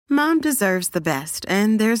Mom deserves the best,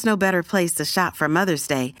 and there's no better place to shop for Mother's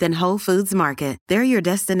Day than Whole Foods Market. They're your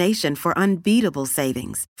destination for unbeatable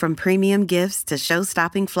savings, from premium gifts to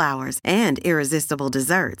show-stopping flowers and irresistible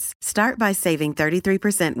desserts. Start by saving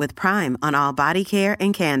 33% with Prime on all body care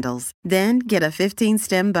and candles. Then get a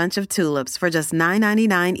 15-stem bunch of tulips for just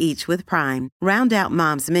 $9.99 each with Prime. Round out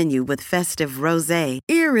Mom's menu with festive rosé,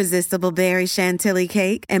 irresistible berry chantilly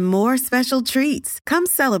cake, and more special treats. Come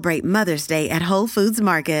celebrate Mother's Day at Whole Foods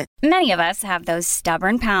Market. Many of us have those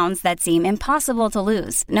stubborn pounds that seem impossible to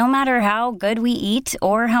lose, no matter how good we eat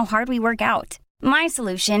or how hard we work out. My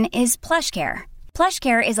solution is PlushCare.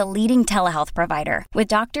 PlushCare is a leading telehealth provider with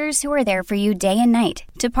doctors who are there for you day and night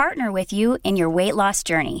to partner with you in your weight loss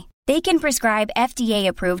journey. They can prescribe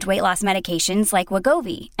FDA-approved weight loss medications like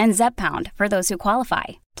Wegovy and Zepbound for those who qualify.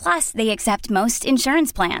 Plus, they accept most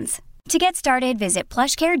insurance plans. To get started, visit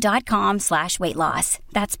plushcare.com/weightloss.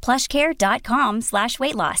 That's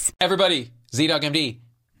plushcare.com/weightloss. Everybody, ZDoggMD,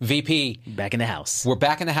 VP. Back in the house. We're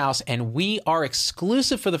back in the house, and we are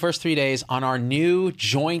exclusive for the first 3 days on our new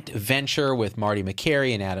joint venture with Marty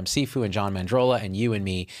McCary and Adam Sifu and John Mandrola and you and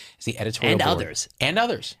me as the editorial board. Others. And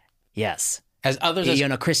others. Yes. As others as...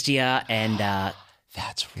 Christia and...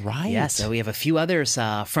 That's right. Yeah, so we have a few others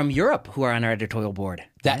from Europe who are on our editorial board.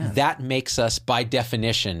 That makes us, by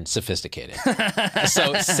definition, sophisticated.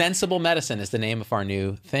 So Sensible Medicine is the name of our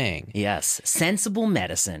new thing. Yes, Sensible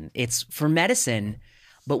Medicine. It's for medicine,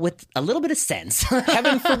 but with a little bit of sense.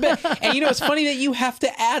 Heaven forbid. And it's funny that you have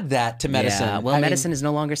to add that to medicine. Yeah, well, medicine is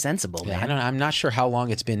no longer sensible, man. I'm not sure how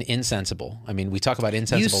long it's been insensible. I mean, we talk about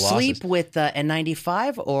insensible losses. You sleep with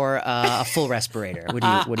N95 or a full respirator? What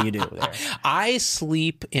do you do there? I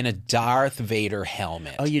sleep in a Darth Vader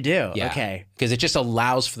helmet. Oh, you do? Yeah, okay. Because it just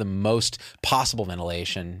allows for the most possible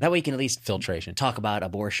ventilation. That way you can at least filtration. Talk about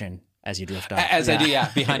abortion. As you drift off. As I do,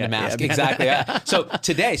 behind a mask. Exactly. So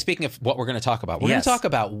today, speaking of what we're going to talk about, we're going to talk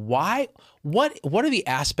about what are the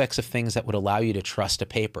aspects of things that would allow you to trust a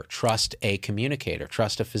paper, trust a communicator,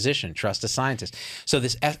 trust a physician, trust a scientist. So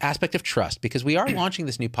this aspect of trust, because we are launching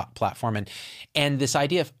this new platform and this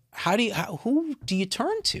idea of who do you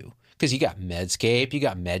turn to? Because you got Medscape, you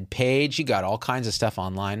got MedPage, you got all kinds of stuff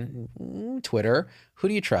online, Twitter. Who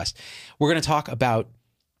do you trust? We're going to talk about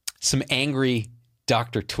some angry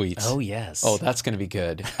doctor tweets. Oh, yes. Oh, that's going to be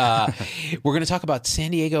good. We're going to talk about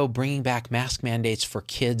San Diego bringing back mask mandates for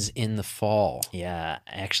kids in the fall. Yeah,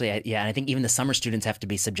 actually, and I think even the summer students have to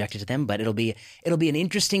be subjected to them, but it'll be an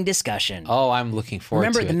interesting discussion. Oh, I'm looking forward to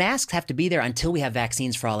it. Remember, the masks have to be there until we have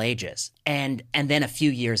vaccines for all ages, and then a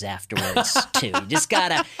few years afterwards, too. You just got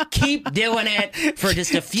to keep doing it for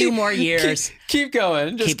just a few more years. Keep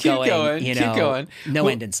going. Just keep going. Keep going. No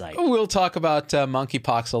end in sight. We'll talk about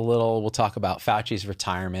monkeypox a little. We'll talk about Fauci's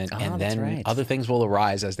retirement, and then other things will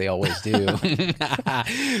arise as they always do.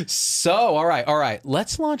 So, all right.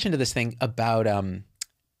 Let's launch into this thing about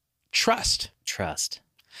trust.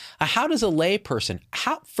 How does a lay person,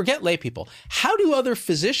 forget lay people, how do other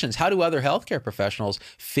physicians, how do other healthcare professionals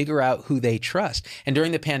figure out who they trust? And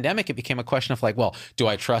during the pandemic, it became a question of do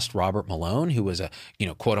I trust Robert Malone, who was a,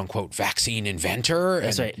 quote unquote vaccine inventor?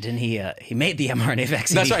 That's right. Didn't he made the mRNA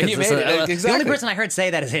vaccine. That's right. He made it. Exactly. The only person I heard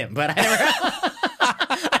say that is him, but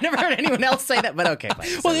I never heard anyone else say that, but okay. Fine.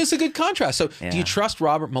 Well, it's a good contrast. So do you trust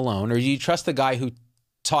Robert Malone, or do you trust the guy who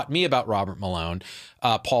taught me about Robert Malone,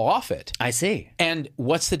 Paul Offit? I see. And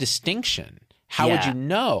what's the distinction? How would you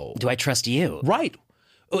know? Do I trust you? Right.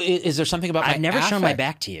 Is there something about I've never shown my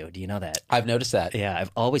back to you. Do you know that? I've noticed that. Yeah,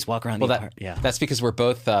 I've always walked around the apartment. Yeah. That's because we're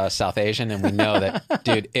both South Asian, and we know that,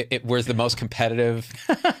 dude, we're the most competitive.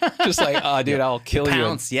 Just like, dude, I'll kill you.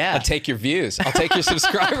 Pounce, yeah. I'll take your views. I'll take your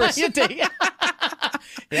subscribers.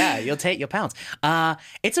 Yeah, you'll pounce.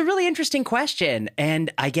 It's a really interesting question.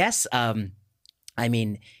 And I guess,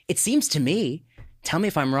 it seems to me, tell me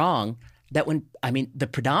if I'm wrong, that the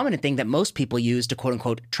predominant thing that most people use to quote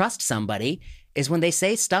unquote trust somebody is when they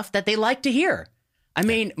say stuff that they like to hear.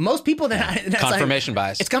 Most people that's confirmation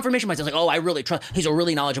bias. It's confirmation bias. It's like, I really trust. He's a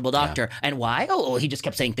really knowledgeable doctor, and why? He just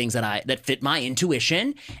kept saying things that fit my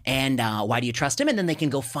intuition. And why do you trust him? And then they can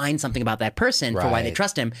go find something about that person for why they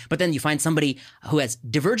trust him. But then you find somebody who has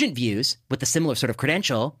divergent views with a similar sort of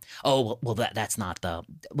credential. That's not the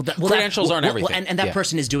credentials aren't everything. And that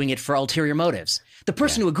person is doing it for ulterior motives. The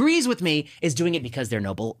person who agrees with me is doing it because they're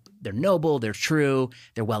noble. They're noble, they're true,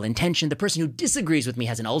 they're well-intentioned. The person who disagrees with me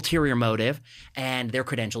has an ulterior motive, and their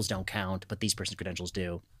credentials don't count, but these person's credentials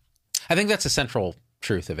do. I think that's a central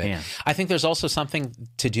truth of it. Yeah. I think there's also something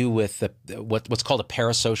to do with what's called a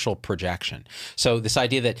parasocial projection. So this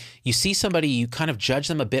idea that you see somebody, you kind of judge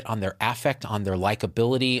them a bit on their affect, on their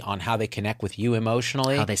likability, on how they connect with you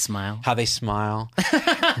emotionally. How they smile.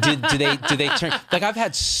 Do they turn, like I've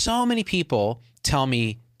had so many people tell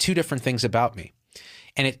me two different things about me.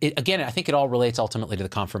 And it again, I think it all relates ultimately to the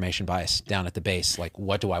confirmation bias down at the base. Like,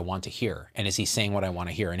 what do I want to hear? And is he saying what I want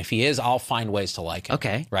to hear? And if he is, I'll find ways to like him.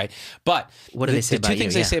 Okay. Right. But what do they say about you? The two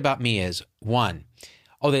things they say about me is, one,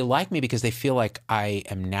 they like me because they feel like I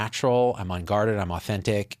am natural, I'm unguarded, I'm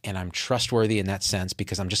authentic, and I'm trustworthy in that sense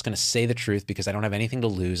because I'm just going to say the truth because I don't have anything to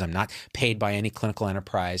lose. I'm not paid by any clinical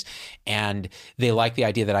enterprise. And they like the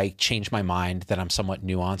idea that I change my mind, that I'm somewhat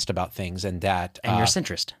nuanced about things, and that... And you're a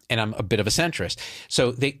centrist. And I'm a bit of a centrist.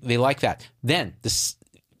 So they like that. Then this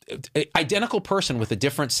identical person with a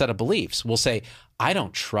different set of beliefs will say, I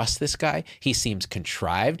don't trust this guy. He seems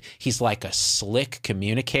contrived. He's like a slick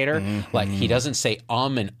communicator. Like he doesn't say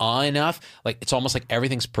and enough. Like it's almost like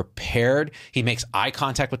everything's prepared. He makes eye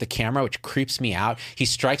contact with the camera, which creeps me out. He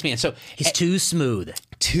strikes me. And so he's too smooth.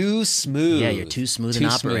 Too smooth. Yeah, you're too smooth an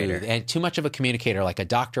operator. And too much of a communicator, like a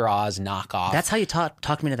Dr. Oz knockoff. That's how you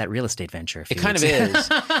talked me into that real estate venture. It kind of is.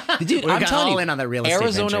 Dude, We're I'm telling all you, in on the real estate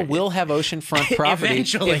Arizona venture. will have oceanfront property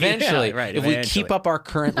Eventually. Yeah, right, if we keep up our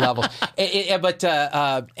current levels. So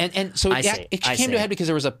it came to a head because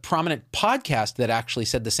there was a prominent podcast that actually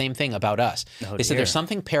said the same thing about us. They said there's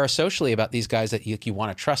something parasocially about these guys that you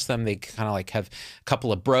want to trust them. They kind of like have a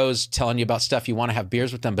couple of bros telling you about stuff. You want to have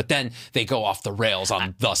beers with them, but then they go off the rails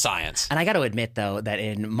on the science. And I got to admit, though, that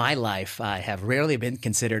in my life, I have rarely been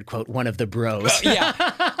considered, quote, one of the bros.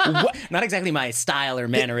 Not exactly my style or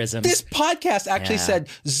mannerisms. This podcast actually said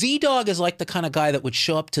Z-Dog is like the kind of guy that would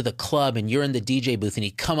show up to the club and you're in the DJ booth and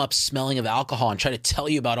he'd come up smelling of alcohol and try to tell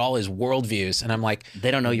you about all his worldviews. And I'm like...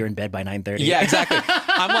 They don't know you're in bed by 9:30. Yeah, exactly.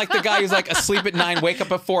 I'm like the guy who's like asleep at 9, wake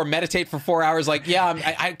up at 4, meditate for 4 hours. Like,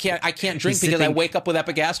 I can't drink because I wake up with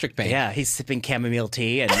epigastric pain. Yeah, he's sipping chamomile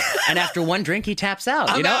tea and after one drink he taps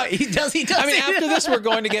out. He does. I mean, after this we're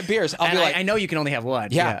going to get beers. I'll be like, I know you can only have one.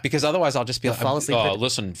 Yeah, because otherwise I'll just be like, fall asleep.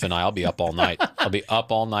 Listen, Vinay, I'll be up all night. I'll be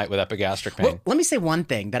up all night with epigastric pain. Well, let me say one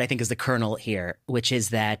thing that I think is the kernel here, which is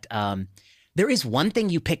that there is one thing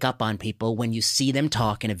you pick up on people when you see them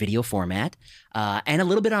talk in a video format and a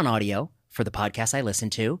little bit on audio for the podcast I listen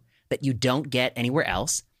to that you don't get anywhere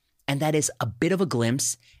else. And that is a bit of a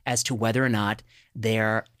glimpse as to whether or not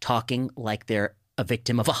they're talking like they're a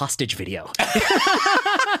victim of a hostage video.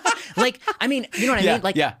 Like, I mean, you know what I mean?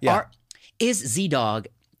 Like, is Z-Dog,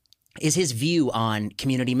 is his view on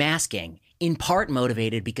community masking in part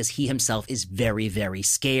motivated because he himself is very, very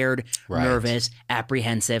scared, nervous,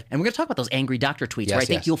 apprehensive. And we're going to talk about those angry doctor tweets where I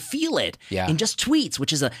think you'll feel it in just tweets,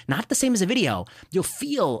 which is not the same as a video. You'll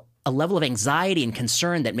feel a level of anxiety and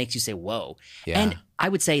concern that makes you say, whoa. Yeah. And I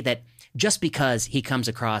would say that just because he comes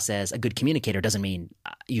across as a good communicator doesn't mean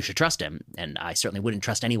you should trust him. And I certainly wouldn't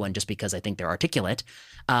trust anyone just because I think they're articulate.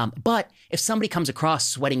 But if somebody comes across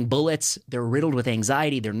sweating bullets, they're riddled with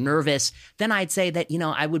anxiety, they're nervous, then I'd say that,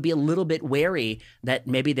 I would be a little bit wary that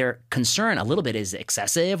maybe their concern a little bit is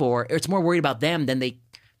excessive or it's more worried about them than let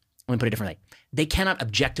me put it differently. They cannot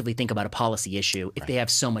objectively think about a policy issue if they have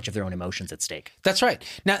so much of their own emotions at stake. That's right.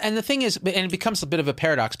 Now, and the thing is, and it becomes a bit of a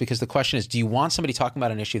paradox because the question is, do you want somebody talking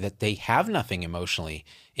about an issue that they have nothing emotionally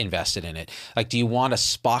invested in it? Like, do you want a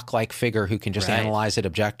Spock-like figure who can just analyze it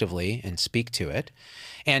objectively and speak to it?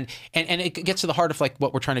 And it gets to the heart of like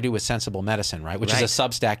what we're trying to do with Sensible Medicine, right? Which is a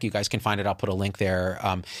Substack. You guys can find it. I'll put a link there.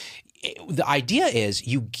 The idea is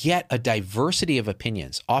you get a diversity of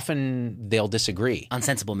opinions. Often they'll disagree. On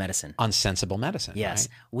Sensible Medicine. On Sensible Medicine. Yes.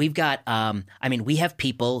 Right? We've got, we have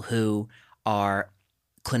people who are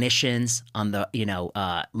clinicians on the,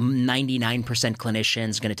 99%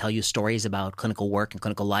 clinicians going to tell you stories about clinical work and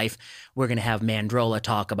clinical life. We're going to have Mandrola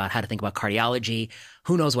talk about how to think about cardiology.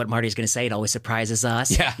 Who knows what Marty's going to say? It always surprises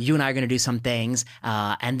us. Yeah. You and I are going to do some things.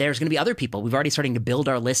 And there's going to be other people. We've already starting to build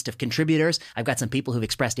our list of contributors. I've got some people who've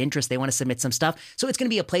expressed interest. They want to submit some stuff. So it's going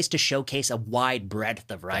to be a place to showcase a wide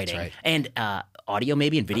breadth of writing. That's right. And audio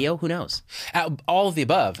maybe and video. Who knows? All of the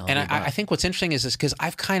above. I think what's interesting is this because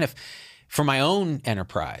I've kind of, for my own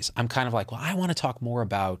enterprise, I'm kind of like, well, I want to talk more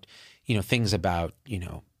about, things about,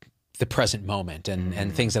 the present moment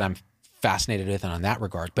and things that I'm fascinated with and on that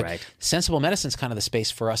regard. But Sensible Medicine is kind of the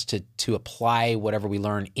space for us to apply whatever we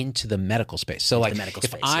learn into the medical space. So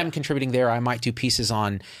if I'm contributing there, I might do pieces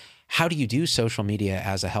on how do you do social media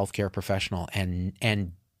as a healthcare professional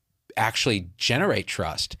and actually generate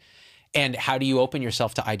trust. And how do you open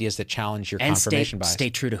yourself to ideas that challenge your confirmation bias? Stay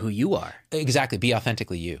true to who you are. Exactly. Be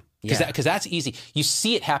authentically you. Because that's easy. You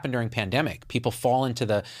see it happen during pandemic. People fall into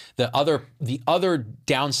the other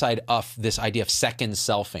downside of this idea of second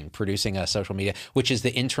selfing, producing a social media, which is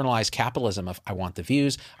the internalized capitalism of I want the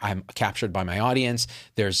views, I'm captured by my audience,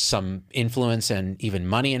 there's some influence and even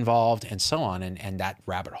money involved and so on, and that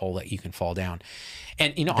rabbit hole that you can fall down.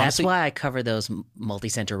 And that's honestly, why I cover those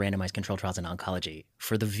multi-center randomized controlled trials in oncology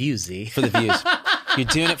for the views, Z. For the views. You're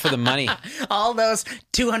doing it for the money. All those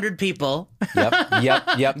 200 people. Yep.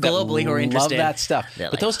 Globally who are interested. Love that stuff. They're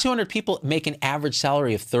but like, those 200 people make an average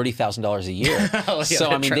salary of $30,000 a year. So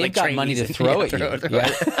I mean, they've got money to throw at you.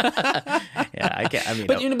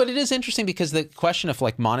 But it is interesting because the question of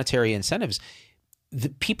like monetary incentives, the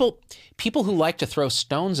people who like to throw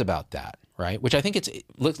stones about that, right? Which I think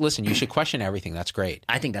listen, you should question everything. That's great.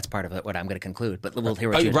 I think that's part of what I'm going to conclude, but we'll hear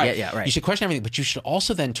what you right. Yeah, right. You should question everything, but you should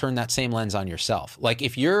also then turn that same lens on yourself. Like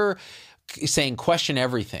if you're saying question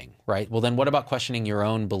everything, right? Well, then what about questioning your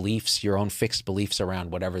own beliefs, your own fixed beliefs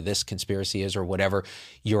around whatever this conspiracy is or whatever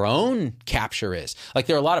your own capture is? Like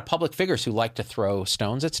there are a lot of public figures who like to throw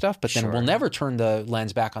stones at stuff, but then will never turn the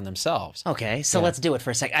lens back on themselves. Okay, so let's do it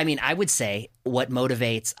for a second. I mean, I would say what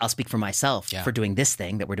motivates, I'll speak for myself for doing this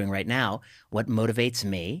thing that we're doing right now. What motivates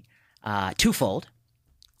me, twofold.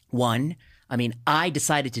 One, I mean, I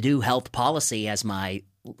decided to do health policy as my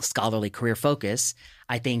scholarly career focus.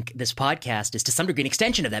 I think this podcast is to some degree an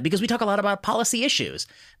extension of that because we talk a lot about policy issues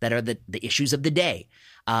that are the issues of the day.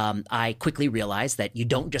 I quickly realized that you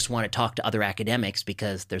don't just want to talk to other academics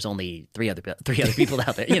because there's only three other people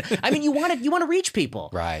out there. You know, I mean, you want to reach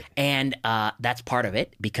people, right? And that's part of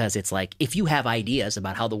it because it's like if you have ideas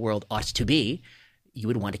about how the world ought to be, you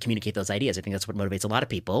would want to communicate those ideas. I think that's what motivates a lot of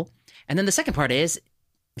people. And then the second part is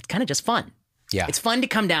it's kind of just fun. Yeah, it's fun to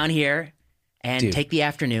come down here and take the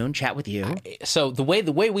afternoon, chat with you. So the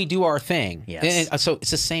way we do our thing, so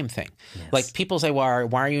it's the same thing. Yes. Like people say, why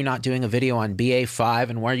are you not doing a video on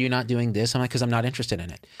BA5 and why are you not doing this? I'm like, because I'm not interested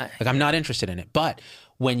in it. I'm not interested in it. But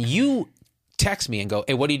when you text me and go,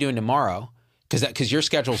 hey, what are you doing tomorrow? Because your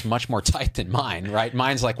schedule is much more tight than mine, right?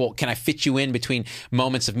 Mine's like, well, can I fit you in between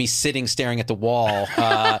moments of me sitting, staring at the wall?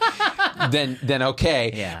 Then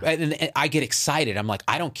okay. Yeah. And I get excited. I'm like,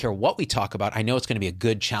 I don't care what we talk about. I know it's going to be a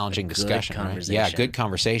good, challenging discussion. Right? Yeah, good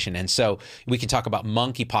conversation. And so we can talk about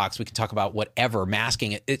monkeypox. We can talk about whatever,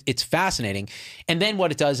 masking. It's fascinating. And then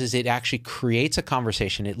what it does is it actually creates a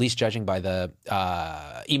conversation, at least judging by the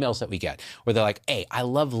emails that we get, where they're like, hey, I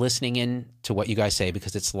love listening in to what you guys say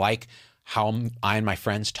because it's like how I and my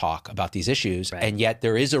friends talk about these issues, and yet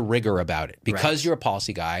there is a rigor about it because you're a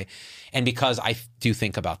policy guy, and because I do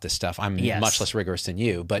think about this stuff. I'm much less rigorous than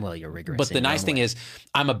you, but you're rigorous. But the nice thing is,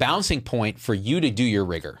 I'm a bouncing point for you to do your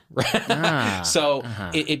rigor. So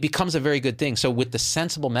it becomes a very good thing. So with the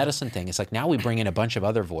sensible medicine thing, it's like now we bring in a bunch of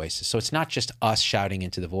other voices. So it's not just us shouting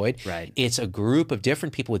into the void. Right. It's a group of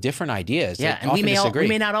different people with different ideas. Yeah, and we may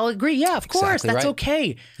not all agree. Yeah, of course, that's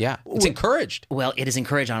okay. Yeah, it's encouraged. Well, it is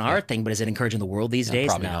encouraged on our thing, but is it encouraging the world these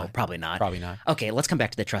days? Probably not. Okay, let's come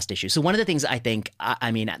back to the trust issue. So one of the things I think,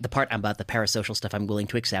 I mean, the part about the parasocial stuff I'm willing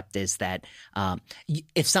to accept is that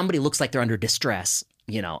if somebody looks like they're under distress,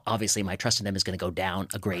 you know, obviously my trust in them is going to go down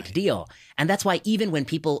a great deal. And that's why even when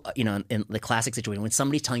people, you know, in the classic situation, when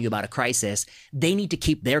somebody's telling you about a crisis, they need to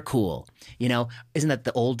keep their cool. You know, isn't that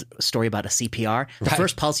the old story about a CPR? The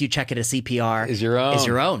first pulse you check at a CPR is your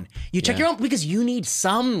own. You check your own because you need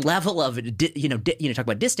some level of, talk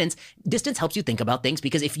about distance. Distance helps you think about things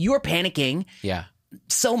because if you're panicking,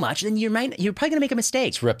 so much, then you're probably going to make a mistake.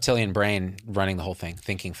 It's reptilian brain running the whole thing,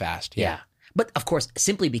 thinking fast. Yeah. But of course,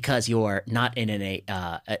 simply because you're not in a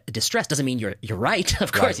distress doesn't mean you're right.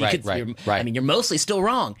 Of course, I mean, you're mostly still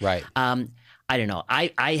wrong. Right. I don't know.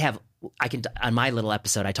 I can on my little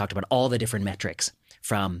episode, I talked about all the different metrics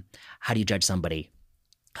from how do you judge somebody,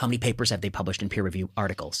 how many papers have they published in peer review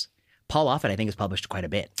articles. Paul Offit, I think, has published quite a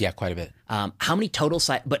bit. Yeah, quite a bit. How many total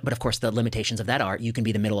but of course, the limitations of that are you can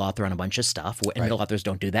be the middle author on a bunch of stuff, and middle authors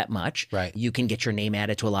don't do that much. Right. You can get your name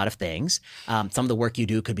added to a lot of things. Some of the work you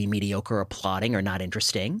do could be mediocre or plodding or not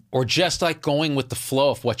interesting. Or just like going with the flow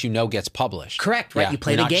of what you know gets published. Correct, right? Yeah. You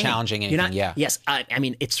play You're the game. Not challenging anything, Yes, I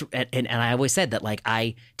mean, it's and I always said that like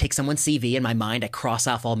I take someone's CV in my mind, I cross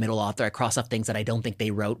off all middle author, I cross off things that I don't think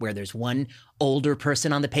they wrote, where there's one older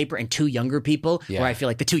person on the paper and two younger people, where I feel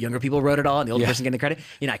like the two younger people wrote it all and the older person getting the credit.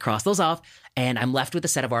 You know, I cross those off and I'm left with a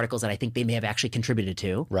set of articles that I think they may have actually contributed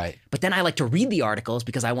to. Right. But then I like to read the articles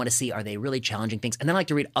because I want to see, are they really challenging things? And then I like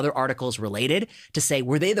to read other articles related to say,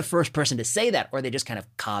 were they the first person to say that? Or are they just kind of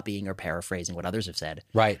copying or paraphrasing what others have said?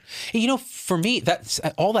 Right. You know, for me, that's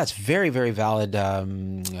very, very valid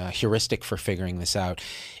heuristic for figuring this out.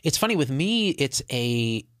 It's funny with me,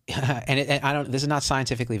 this is not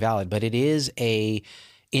scientifically valid, but it is a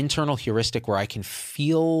internal heuristic where I can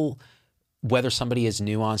feel whether somebody is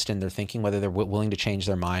nuanced in their thinking, whether they're willing to change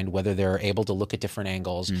their mind, whether they're able to look at different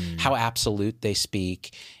angles, how absolute they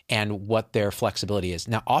speak, and what their flexibility is.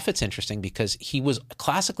 Now, Offit's interesting because he was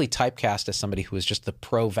classically typecast as somebody who was just the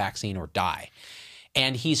pro-vaccine or die.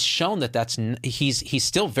 And he's shown that he's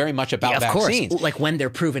still very much about vaccines. Course. Like when they're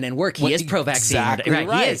proven and work, he is pro-vaccine. Exactly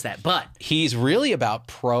right. He is that, but he's really about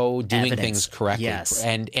doing things correctly. Yes.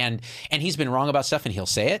 And he's been wrong about stuff, and he'll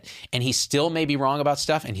say it. And he still may be wrong about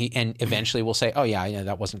stuff, and eventually will say, "Oh yeah,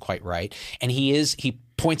 that wasn't quite right." And he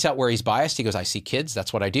points out where he's biased. He goes, "I see kids.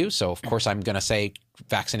 That's what I do. So of course I'm going to say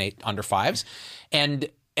vaccinate under 5s." And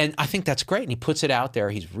I think that's great. And he puts it out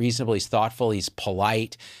there. He's reasonable. He's thoughtful. He's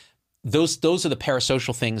polite. Those are the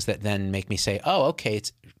parasocial things that then make me say, oh, okay,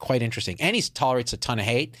 it's quite interesting. And he tolerates a ton of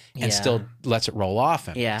hate and still lets it roll off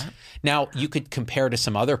him. Yeah. Now, you could compare to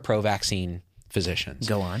some other pro-vaccine physicians.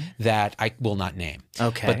 Go on. That I will not name.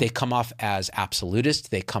 Okay. But they come off as absolutist.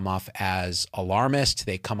 They come off as alarmist.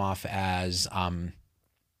 They come off as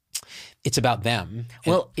it's about them.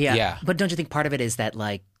 Well, yeah. But don't you think part of it is that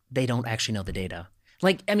like they don't actually know the data?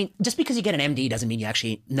 Like, I mean, just because you get an MD doesn't mean you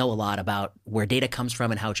actually know a lot about where data comes from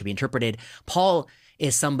and how it should be interpreted. Paul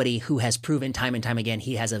is somebody who has proven time and time again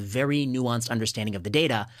he has a very nuanced understanding of the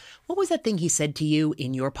data. What was that thing he said to you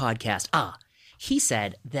in your podcast? He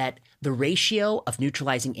said that the ratio of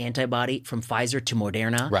neutralizing antibody from Pfizer to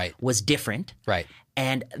Moderna was different. Right.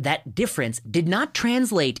 And that difference did not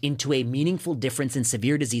translate into a meaningful difference in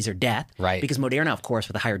severe disease or death. Right. Because Moderna, of course,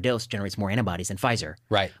 with a higher dose generates more antibodies than Pfizer.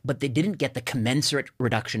 Right. But they didn't get the commensurate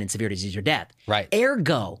reduction in severe disease or death. Right.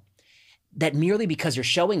 Ergo, that merely because you're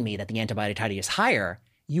showing me that the antibody titer is higher,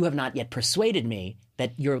 you have not yet persuaded me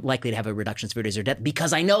that you're likely to have a reduction in severe disease or death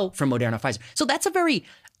because I know from Moderna or Pfizer. So that's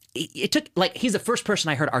it took, like, he's the first person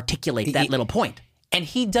I heard articulate that little point. And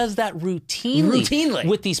he does that routinely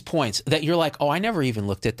with these points that you're like, oh, I never even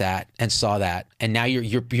looked at that and saw that. And now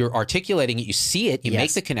you're articulating it. You see it. You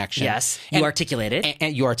make the connection. Yes, you articulate it.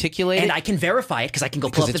 And you articulate it. And I can verify it because I can go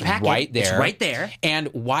pull up the packet. Right there. It's right there. And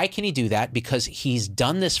why can he do that? Because he's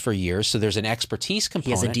done this for years. So there's an expertise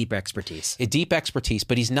component. He has a deep expertise.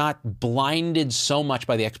 But he's not blinded so much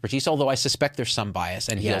by the expertise, although I suspect there's some bias,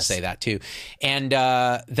 and he'll say that too. And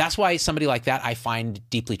that's why somebody like that I find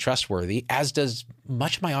deeply trustworthy, as does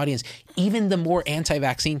much of my audience. Even the more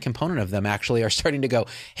anti-vaccine component of them actually are starting to go,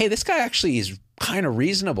 hey, this guy actually is kind of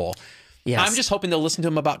reasonable. Yes. I'm just hoping they'll listen to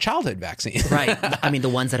him about childhood vaccines. Right. I mean, the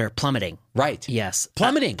ones that are plummeting. Right. Yes.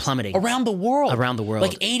 Plummeting. Around the world.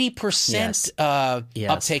 Like 80%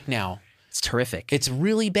 uptake now. It's terrific. It's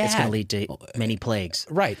really bad. It's going to lead to many plagues.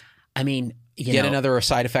 Right. I mean, yet another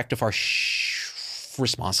side effect of our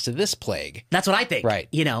response to this plague. That's what I think. Right.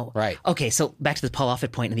 Right. Okay, so back to the Paul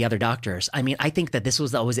Offit point and the other doctors. I mean, I think that this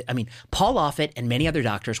was always, Paul Offit and many other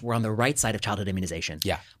doctors were on the right side of childhood immunization.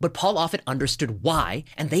 Yeah. But Paul Offit understood why,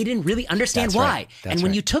 and they didn't really understand why. And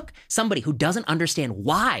when you took somebody who doesn't understand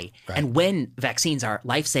why and when vaccines are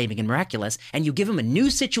life-saving and miraculous, and you give them a new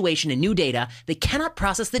situation and new data, they cannot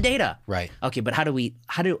process the data. Right. Okay, but I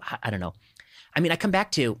don't know. I mean, I come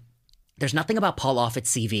back to, there's nothing about Paul Offit's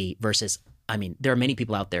CV versus, there are many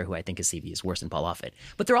people out there who I think his CV is worse than Paul Offit.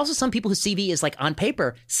 But there are also some people whose CV is, like, on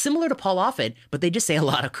paper similar to Paul Offit, but they just say a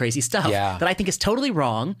lot of crazy stuff that I think is totally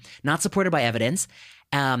wrong, not supported by evidence.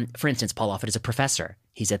 For instance, Paul Offit is a professor.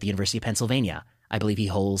 He's at the University of Pennsylvania. I believe he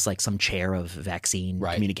holds, like, some chair of vaccine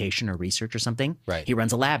communication or research or something. Right. He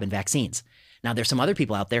runs a lab in vaccines. Now, there's some other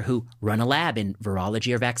people out there who run a lab in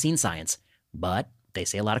virology or vaccine science, but they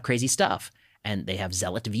say a lot of crazy stuff. And they have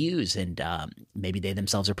zealot views, and maybe they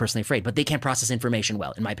themselves are personally afraid, but they can't process information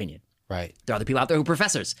well, in my opinion. Right. There are other people out there who are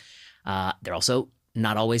professors. They're also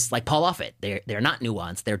not always like Paul Offit. They're not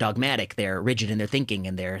nuanced. They're dogmatic. They're rigid in their thinking,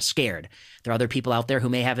 and they're scared. There are other people out there who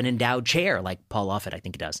may have an endowed chair, like Paul Offit, I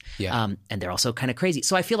think it does. Yeah. And they're also kind of crazy.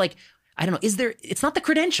 So I feel like, I don't know, it's not the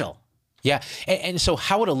credential. Yeah. And so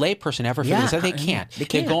how would a layperson ever figure this out? They can't. They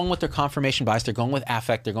can't. They're going with their confirmation bias. They're going with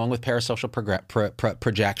affect. They're going with parasocial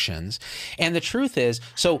projections. And the truth is,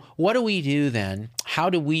 so what do we do then?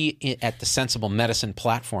 How do we, at the Sensible Medicine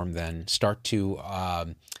platform then, start to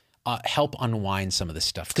help unwind some of this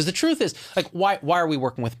stuff? Because the truth is, like, why are we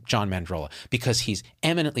working with John Mandrola? Because he's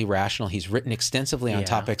eminently rational. He's written extensively on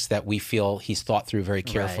topics that we feel he's thought through very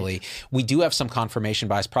carefully. Right. We do have some confirmation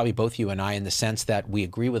bias, probably both you and I, in the sense that we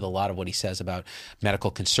agree with a lot of what he says about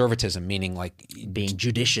medical conservatism, meaning like being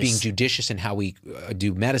judicious in how we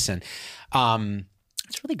do medicine.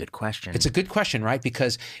 That's a really good question. It's a good question, right?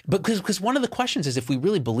 Because one of the questions is if we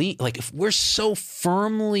really believe, like if we're so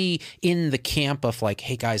firmly in the camp of like,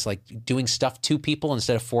 hey guys, like doing stuff to people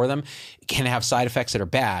instead of for them can have side effects that are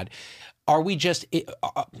bad. Are we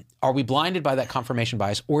blinded by that confirmation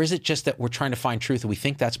bias, or is it just that we're trying to find truth and we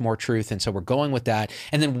think that's more truth, and so we're going with that?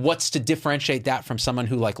 And then what's to differentiate that from someone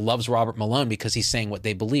who like loves Robert Malone because he's saying what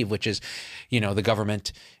they believe, which is, the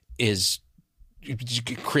government is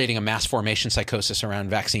creating a mass formation psychosis around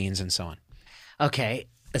vaccines and so on? Okay.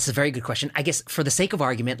 That's a very good question. I guess for the sake of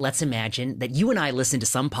argument, let's imagine that you and I listen to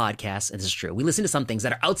some podcasts, and this is true. We listen to some things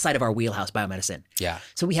that are outside of our wheelhouse, biomedicine. Yeah.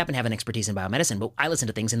 So we happen to have an expertise in biomedicine, but I listen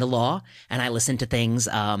to things in the law, and I listen to things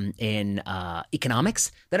in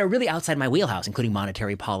economics that are really outside my wheelhouse, including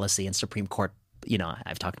monetary policy and Supreme Court.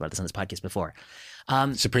 I've talked about this on this podcast before.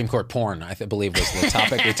 Supreme Court porn, I believe, was the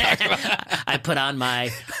topic we talked about. I put on my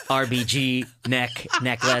RBG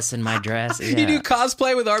necklace and my dress. Yeah. You do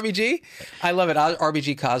cosplay with RBG? I love it.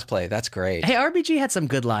 RBG cosplay. That's great. Hey, RBG had some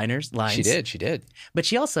good lines. She did. But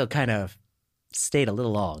she also kind of stayed a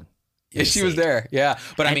little long. Yeah, she was there. Yeah.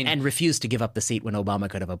 But and refused to give up the seat when Obama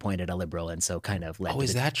could have appointed a liberal, and so kind of led to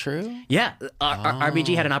is that true? Yeah.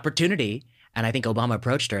 RBG had an opportunity. And I think Obama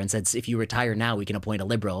approached her and said, if you retire now, we can appoint a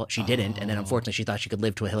liberal. She didn't. And then unfortunately, she thought she could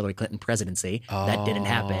live to a Hillary Clinton presidency. That didn't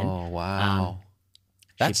happen. Oh, wow.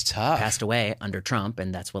 That's tough. Passed away under Trump,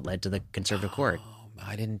 and that's what led to the conservative court.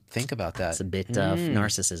 I didn't think about that. It's a bit of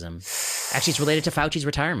narcissism. Actually, it's related to Fauci's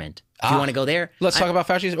retirement. If you want to go there. Let's talk about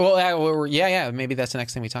Fauci's. Well, yeah. Maybe that's the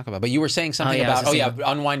next thing we talk about. But you were saying something about,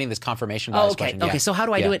 unwinding this confirmation bias question. Okay. So how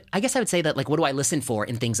do I do it? I guess I would say that, like, what do I listen for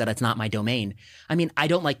in things that it's not my domain? I mean, I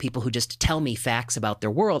don't like people who just tell me facts about their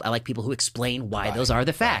world. I like people who explain why those are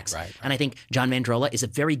the facts. Right. And I think John Mandrola is a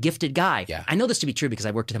very gifted guy. Yeah. I know this to be true because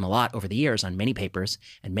I've worked with him a lot over the years on many papers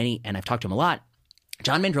and I've talked to him a lot.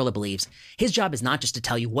 John Mandrola believes his job is not just to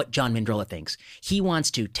tell you what John Mandrola thinks. He wants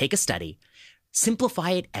to take a study, simplify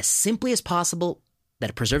it as simply as possible, that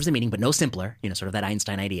it preserves the meaning, but no simpler, sort of that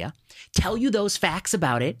Einstein idea, tell you those facts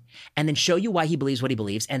about it, and then show you why he believes what he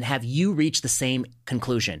believes, and have you reach the same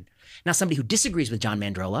conclusion. Now, somebody who disagrees with John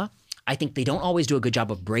Mandrola, I think they don't always do a good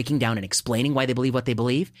job of breaking down and explaining why they believe what they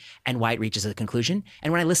believe and why it reaches a conclusion.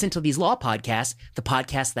 And when I listen to these law podcasts, the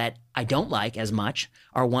podcasts that I don't like as much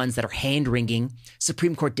are ones that are hand-wringing.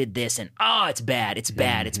 Supreme Court did this, and it's bad, it's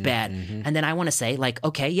bad, it's bad. Mm-hmm. And then I want to say, like,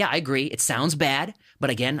 okay, yeah, I agree. It sounds bad, but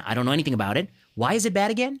again, I don't know anything about it. Why is it bad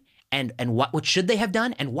again? And what should they have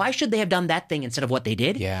done? And why should they have done that thing instead of what they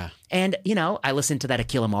did? Yeah. And, I listened to that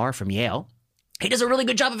Akhil Amar from Yale. He does a really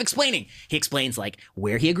good job of explaining. He explains like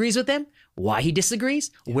where he agrees with them, why he disagrees,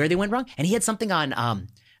 where they went wrong. And he had something on,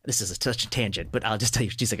 this is such a tangent, but I'll just tell you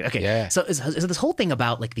 2 seconds. Okay. Yeah. So this whole thing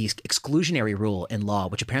about like the exclusionary rule in law,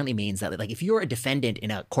 which apparently means that like if you're a defendant in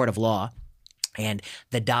a court of law, and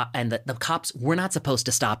the cops were not supposed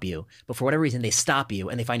to stop you, but for whatever reason they stop you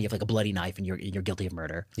and they find you have like a bloody knife and you're guilty of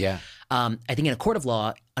murder. Yeah. I think in a court of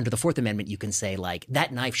law under the Fourth Amendment you can say like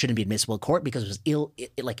that knife shouldn't be admissible in court because it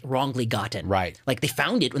was wrongly gotten. Right. Like they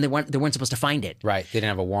found it when they weren't supposed to find it. Right. They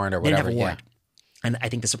didn't have a warrant or whatever. They didn't have a warrant. Yeah. And I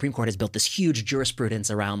think the Supreme Court has built this huge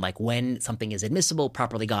jurisprudence around like when something is admissible,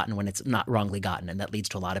 properly gotten, when it's not wrongly gotten. And that leads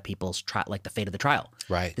to a lot of people's the fate of the trial.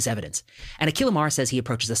 Right. This evidence. And Akhil Amar says he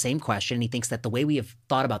approaches the same question and he thinks that the way we have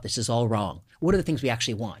thought about this is all wrong. What are the things we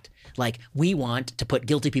actually want? Like we want to put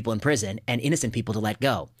guilty people in prison and innocent people to let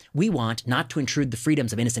go. We want not to intrude the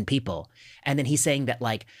freedoms of innocent people. And then he's saying that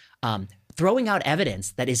throwing out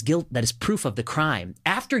evidence that is proof of the crime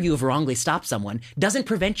after you have wrongly stopped someone doesn't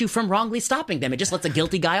prevent you from wrongly stopping them. It just lets a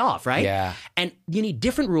guilty guy off, right? Yeah. And you need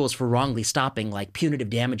different rules for wrongly stopping, like punitive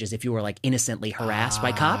damages if you were like innocently harassed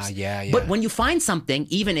by cops. Yeah. But when you find something,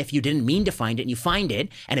 even if you didn't mean to find it and you find it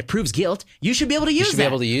and it proves guilt, you should be able to use that. You should be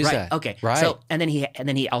able to use that. Okay. Right. So and then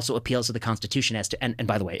he also appeals to the Constitution as to and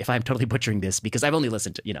by the way, if I'm totally butchering this because I've only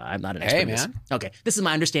listened to, I'm not an expert in this. Okay. This is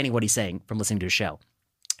my understanding of what he's saying from listening to his show.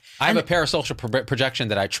 I have a parasocial projection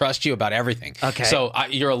that I trust you about everything. Okay. So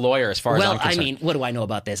you're a lawyer as far as I'm concerned. Well, I mean, what do I know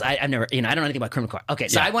about this? I've never, I don't know anything about criminal court. Okay.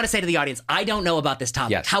 So I want to say to the audience, I don't know about this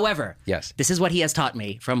topic. Yes. However, this is what he has taught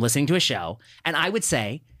me from listening to his show. And I would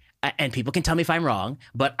say, and people can tell me if I'm wrong,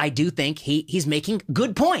 but I do think he's making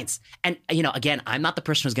good points. And, again, I'm not the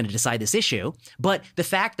person who's going to decide this issue, but the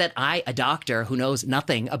fact that a doctor who knows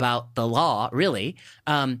nothing about the law, really,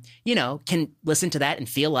 can listen to that and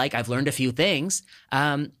feel like I've learned a few things,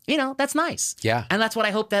 that's nice. Yeah. And that's what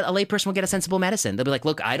I hope that a layperson will get a sensible medicine. They'll be like,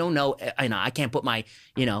 look, I don't know, I can't put my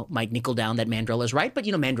nickel down that Mandrola is right, but,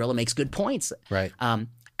 Mandrola makes good points. Right.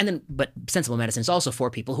 But sensible medicine is also for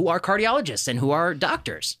people who are cardiologists and who are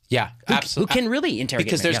doctors. Yeah, absolutely. Who can really interrogate.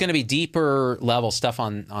 Because there's going to be deeper level stuff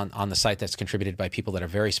on the site that's contributed by people that are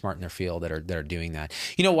very smart in their field that are doing that.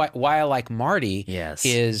 You know why I like Marty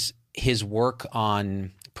is his work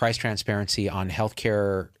on price transparency, on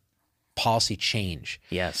healthcare policy change.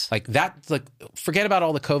 Yes. Like that, forget about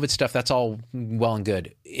all the COVID stuff. That's all well and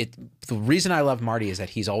good. The reason I love Marty is that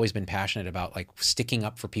he's always been passionate about like sticking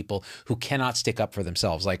up for people who cannot stick up for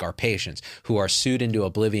themselves, like our patients who are sued into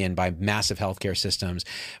oblivion by massive healthcare systems,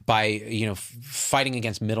 by, fighting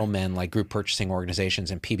against middlemen like group purchasing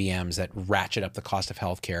organizations and PBMs that ratchet up the cost of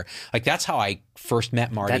healthcare. Like that's how I first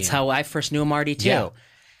met Marty. That's how I first knew Marty too. Yeah.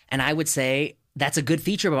 And I would say that's a good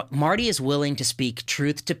feature. But Marty is willing to speak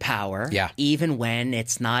truth to power, even when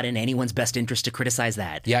it's not in anyone's best interest to criticize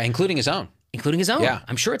that. Yeah, including his own. Yeah.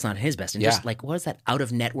 I'm sure it's not in his best interest. Yeah. Like, what is that?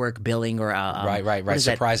 Out-of-network billing or... Right.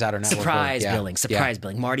 Surprise out-of-network. Surprise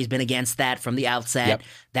billing. Marty's been against that from the outset. Yep.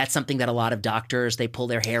 That's something that a lot of doctors, they pull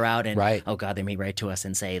their hair out and, oh God, they may write to us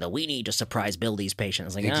and say that we need to surprise bill these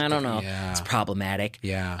patients. Like, I don't know. Yeah. It's problematic.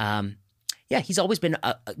 Yeah. He's always been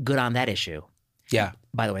good on that issue. Yeah.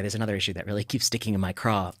 By the way, there's another issue that really keeps sticking in my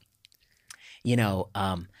craw.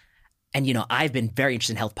 I've been very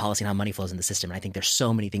interested in health policy and how money flows in the system. And I think there's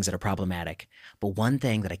so many things that are problematic. But one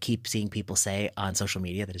thing that I keep seeing people say on social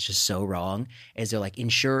media that is just so wrong is they're like,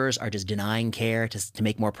 insurers are just denying care to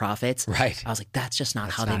make more profits. Right. I was like, that's just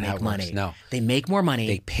not how they make money. No. They make more money.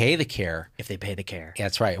 They pay the care. If they pay the care.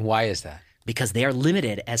 That's right. And why is that? Because they are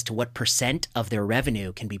limited as to what percent of their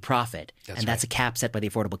revenue can be profit. That's a cap set by the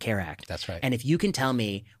Affordable Care Act. That's right. And if you can tell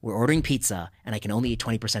me we're ordering pizza and I can only eat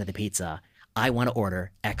 20% of the pizza, I want to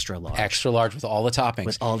order extra large. Extra large with all the toppings.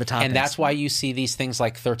 With all the toppings. And that's why you see these things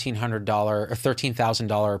like $1,300 or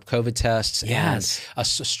 $13,000 COVID tests. Yes. And a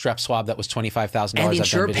strep swab that was $25,000. And the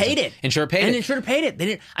insurer paid it. Insurer paid it. And the insurer paid it. They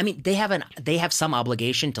didn't. I mean, they have some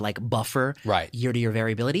obligation to like buffer year-to-year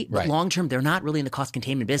variability. But long-term, they're not really in the cost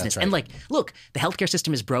containment business. Right. And like, look, the healthcare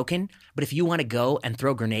system is broken. But if you want to go and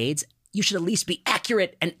throw grenades, you should at least be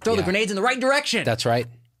accurate and throw the grenades in the right direction. That's right.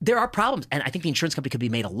 There are problems, and I think the insurance company could be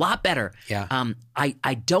made a lot better. Yeah.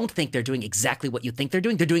 I don't think they're doing exactly what you think they're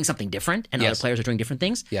doing. They're doing something different, and other players are doing different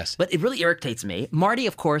things. Yes. But it really irritates me. Marty,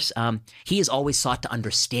 of course, he has always sought to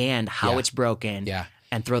understand how it's broken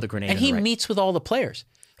and throw the grenade. And he meets with all the players.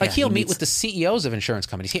 Like he'll meet with the CEOs of insurance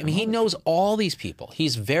companies. He knows all these people.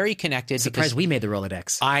 He's very connected. Surprised we made the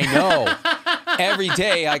Rolodex. I know. Every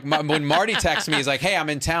day, like when Marty texts me, he's like, "Hey, I'm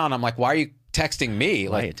in town." I'm like, "Why are you texting me?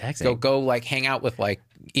 Why are you texting? Go like hang out with like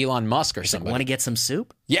Elon Musk or something. Want to get some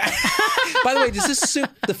soup? Yeah. By the way, does this soup,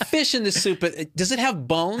 the fish in this soup, does it have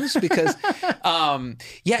bones? Because,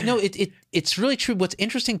 it's really true. What's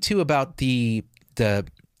interesting too about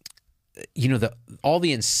all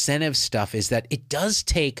the incentive stuff is that it does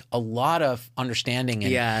take a lot of understanding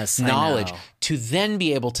and knowledge to then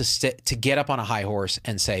be able to get up on a high horse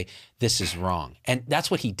and say, this is wrong. And that's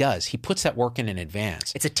what he does. He puts that work in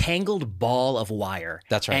advance. It's a tangled ball of wire.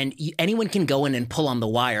 That's right. And anyone can go in and pull on the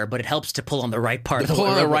wire, but it helps to pull on the right part of the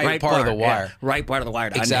wire. Right part of the wire. Yeah, right part of the wire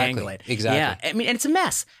to untangle it. Exactly. Yeah. I mean, and it's a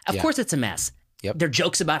mess. Of course it's a mess. Yep. There are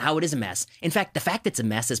jokes about how it is a mess. In fact, the fact it's a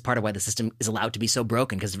mess is part of why the system is allowed to be so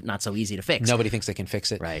broken because it's not so easy to fix. Nobody thinks they can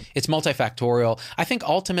fix it. Right. It's multifactorial. I think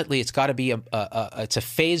ultimately it's got to be it's a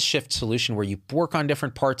phase shift solution where you work on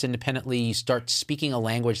different parts independently. You start speaking a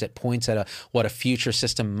language that points at what a future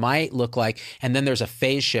system might look like, and then there's a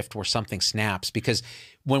phase shift where something snaps because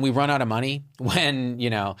when we run out of money,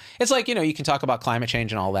 it's like, you can talk about climate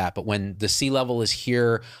change and all that, but when the sea level is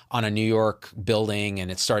here on a New York building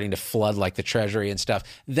and it's starting to flood like the Treasury and stuff,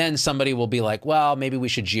 then somebody will be like, well, maybe we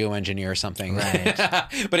should geoengineer something. Right.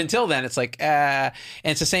 But until then, it's like, and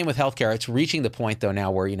it's the same with healthcare. It's reaching the point though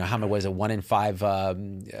now where, how many was it? 1 in 5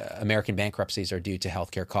 American bankruptcies are due to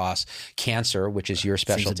healthcare costs. Cancer, which is your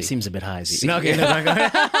specialty. Seems a bit high. No, okay, no, go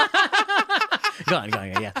ahead. Go on.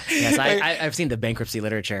 Yeah. Yes, I've seen the bankruptcy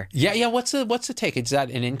literature. Yeah. What's the take? Is that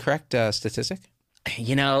an incorrect statistic?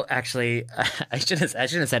 Actually, I shouldn't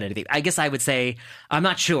have said anything. I guess I would say I'm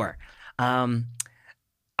not sure.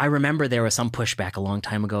 I remember there was some pushback a long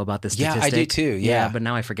time ago about this statistic. Yeah, I do too. Yeah, but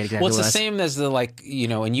now I forget exactly. Well, it's the same as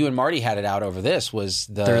and you and Marty had it out over this was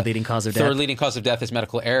the third leading cause of death. Third leading cause of death is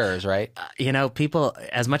medical errors, right? People,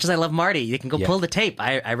 as much as I love Marty, you can go pull the tape.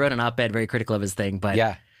 I wrote an op-ed very critical of his thing, but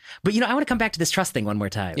yeah. But I want to come back to this trust thing one more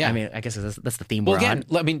time. Yeah. I mean, I guess that's the theme we're on.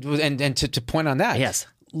 I mean, and to point on that. Yes.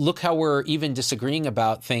 Look how we're even disagreeing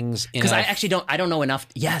about things. Because I don't know enough.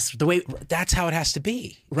 Yes, the way that's how it has to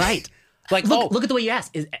be. Right. Like, look at the way you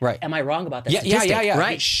asked. Am I wrong about that statistic? Yeah.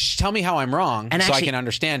 Right. Tell me how I'm wrong, and so I can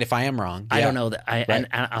understand if I am wrong. I don't know that. And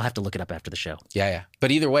I'll have to look it up after the show. Yeah.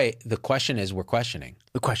 But either way, the question is we're questioning.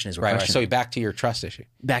 The question is we're questioning. questioning. So back to your trust issue.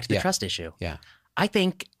 Back to the trust issue. Yeah. I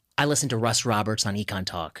think I listened to Russ Roberts on Econ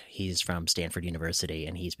Talk. He's from Stanford University,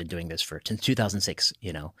 and he's been doing this since 2006,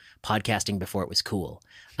 podcasting before it was cool.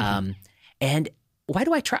 And why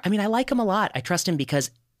do I trust? I mean, I like him a lot. I trust him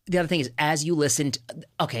because the other thing is, as you listen to,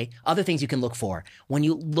 other things you can look for. When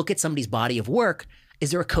you look at somebody's body of work,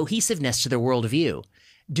 is there a cohesiveness to their worldview?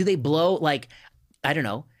 Do they blow, I don't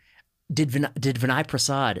know, did Vinay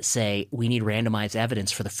Prasad say we need randomized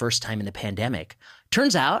evidence for the first time in the pandemic?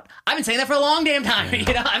 Turns out, I've been saying that for a long damn time.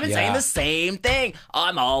 I've been saying the same thing.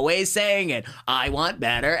 I'm always saying it. I want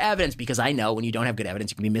better evidence because I know when you don't have good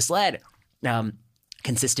evidence, you can be misled.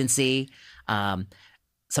 Consistency.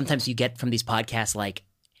 Sometimes you get from these podcasts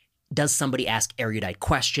does somebody ask erudite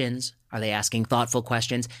questions? Are they asking thoughtful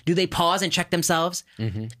questions? Do they pause and check themselves?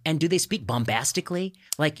 Mm-hmm. And do they speak bombastically?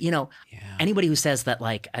 Anybody who says that,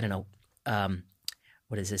 I don't know,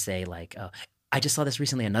 what does this say? I just saw this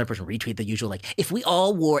recently. Another person retweeted the usual, if we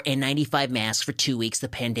all wore N95 masks for 2 weeks, the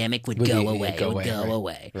pandemic would go away. It would go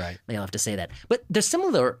away. Right. They all have to say that. But there's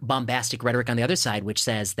similar bombastic rhetoric on the other side, which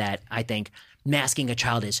says that I think masking a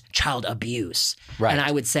child is child abuse. Right. And I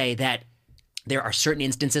would say that there are certain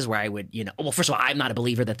instances where I would, well, first of all, I'm not a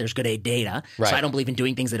believer that there's good data. Right. So I don't believe in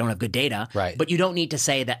doing things that don't have good data. Right. But you don't need to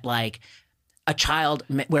say that, a child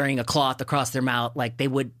wearing a cloth across their mouth,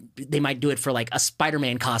 they might do it for a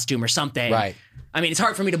Spider-Man costume or something. Right. I mean, it's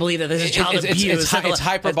hard for me to believe that this is child abuse. It's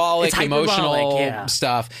hyperbolic, emotional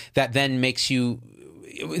stuff that then makes you,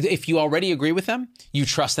 if you already agree with them, you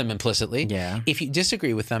trust them implicitly. Yeah. If you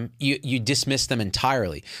disagree with them, you dismiss them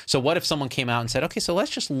entirely. So what if someone came out and said, okay, so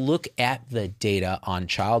let's just look at the data on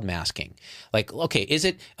child masking. Okay, is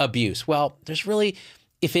it abuse? Well, there's really...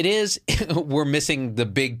 If it is, we're missing the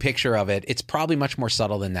big picture of it. It's probably much more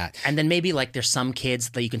subtle than that. And then maybe there's some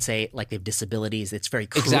kids that you can say they have disabilities. It's very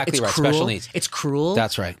cruel. Exactly right. Cruel. Special needs. It's cruel.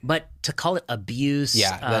 That's right. But to call it abuse.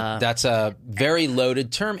 Yeah, that's a very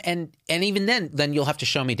loaded term. And even then you'll have to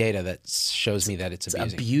show me data that shows me that it's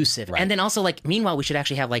abusive. Right. And then also meanwhile, we should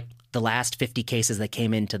actually have the last 50 cases that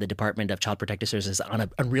came into the Department of Child Protective Services on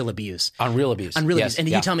real abuse. On real abuse. On real abuse. And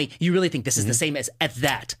you tell me, you really think this is the same as at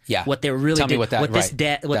that? Yeah. What they really tell did, me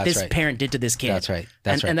what this parent did to this kid. That's right.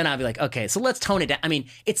 And then I'll be okay, so let's tone it down. I mean,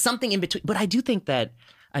 it's something in between. But I do think that,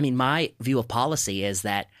 my view of policy is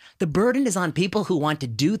that the burden is on people who want to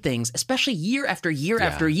do things, especially year after year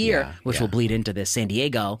after year, which will bleed into this San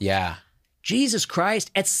Diego. Yeah. Jesus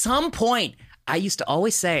Christ. At some point, I used to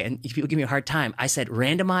always say, and people give me a hard time, I said,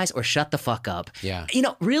 randomize or shut the fuck up. Yeah.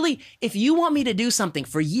 Really, if you want me to do something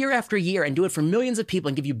for year after year and do it for millions of people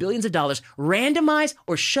and give you billions of dollars, randomize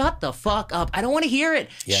or shut the fuck up. I don't want to hear it.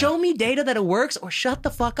 Yeah. Show me data that it works or shut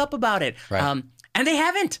the fuck up about it. Right. And they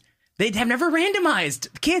haven't. They have never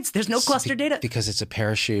randomized kids. There's no cluster data. Because it's a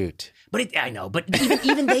parachute. But I know, but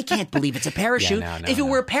even they can't believe it's a parachute. If it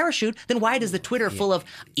were a parachute, then why does the Twitter full of,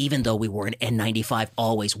 even though we wore an N95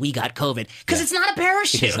 always, we got COVID? Because it's not a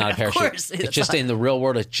parachute. It's not a parachute. Of course. It's just in the real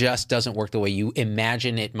world, it just doesn't work the way you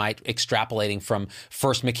imagine it might, extrapolating from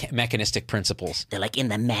first mechanistic principles. They're in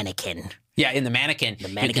the mannequin. Yeah, in the mannequin. The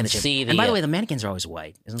mannequin. You can see and by the way, the mannequins are always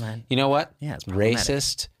white, isn't that? You know what? Yeah, it's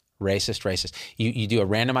racist. You do a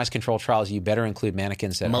randomized controlled trials, you better include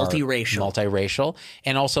mannequins that are multiracial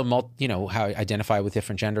and also how I identify with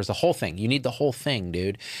different genders, the whole thing. You need the whole thing,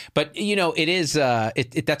 dude. But it is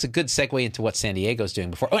that's a good segue into what San Diego's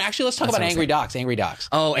doing before. Oh, actually, let's talk about Angry Docs.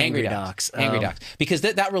 Oh, Angry Docs. Angry Docs. Because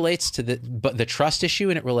that relates to the trust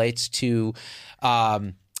issue, and it relates to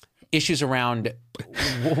issues around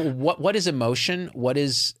what is emotion, what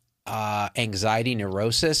is anxiety,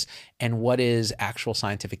 neurosis, and what is actual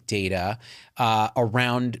scientific data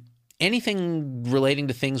around anything relating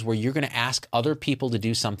to things where you're going to ask other people to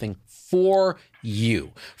do something for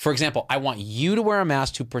you. For example, I want you to wear a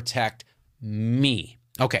mask to protect me.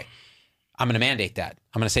 Okay, I'm going to mandate that.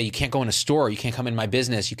 I'm going to say you can't go in a store, you can't come in my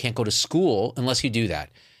business, you can't go to school unless you do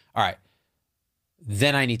that. All right.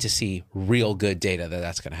 Then I need to see real good data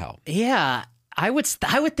that's going to help. Yeah. I would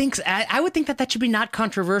think that should be not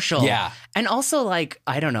controversial. Yeah. And also, I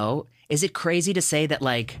don't know, is it crazy to say that,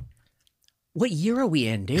 what year are we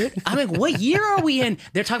in, dude? What year are we in?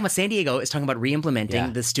 They're talking about San Diego is talking about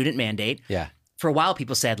re-implementing the student mandate. Yeah. For a while,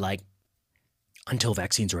 people said, until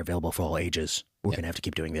vaccines are available for all ages, we're going to have to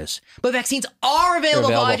keep doing this. But vaccines are available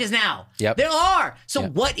for all ages now. Yep. There are. So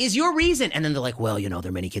what is your reason? And then they're like, well, there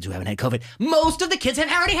are many kids who haven't had COVID. Most of the kids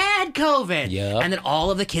have already had COVID. Yep. And then all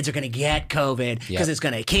of the kids are going to get COVID because it's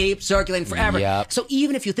going to keep circulating forever. Yep. So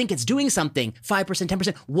even if you think it's doing something, 5%,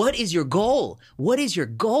 10%, what is your goal? What is your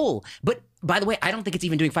goal? But by the way, I don't think it's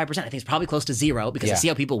even doing 5%. I think it's probably close to 0 because I see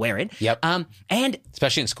how people wear it. Yep. And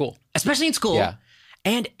especially in school. Yeah.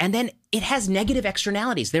 And then it has negative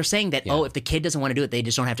externalities. They're saying that, if the kid doesn't want to do it, they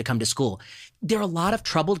just don't have to come to school. There are a lot of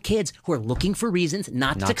troubled kids who are looking for reasons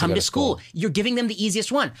not to come to school. You're giving them the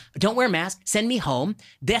easiest one. Don't wear a mask. Send me home.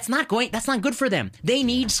 That's not good for them. They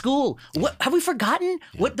need school. What have we forgotten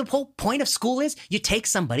what the whole point of school is? You take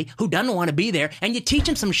somebody who doesn't want to be there and you teach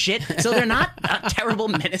them some shit so they're not a terrible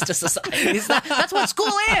menace to society. That's what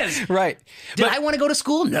school is. Right. Did I want to go to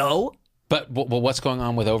school? No. But what's going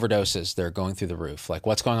on with overdoses? They're going through the roof. Like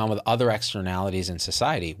what's going on with other externalities in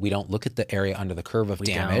society? We don't look at the area under the curve of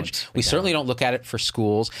damage. We certainly don't look at it for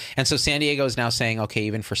schools. And so San Diego is now saying, okay,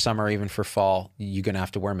 even for summer, even for fall, you're going to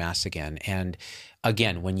have to wear masks again. And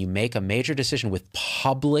again, when you make a major decision with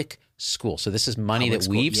public school, so this is money that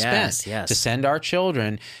we've spent to send our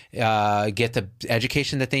children, get the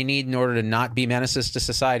education that they need in order to not be menaces to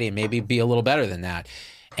society and maybe be a little better than that.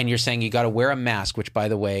 And you're saying you got to wear a mask, which, by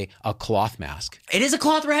the way, a cloth mask. It is a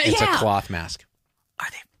cloth mask. It's a cloth mask. Are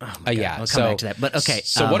they? Oh my God. Yeah. We'll come back to that. But okay.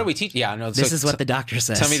 So what do we teach? Yeah. No. This is what the doctor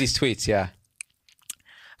says. Tell me these tweets. Yeah.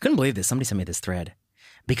 I couldn't believe this. Somebody sent me this thread.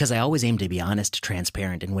 Because I always aim to be honest,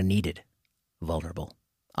 transparent, and when needed, vulnerable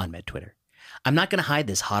on Med Twitter. I'm not going to hide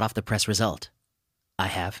this hot off the press result. I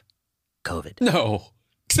have COVID. No,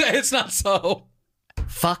 it's not so.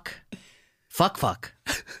 Fuck.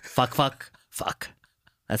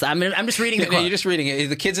 I'm just reading the quote. You're just reading it.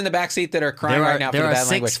 The kids in the backseat that are crying right now for the bad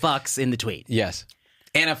language. There are 6 fucks in the tweet. Yes.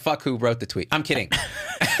 And a fuck who wrote the tweet. I'm kidding.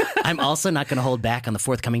 I'm also not going to hold back on the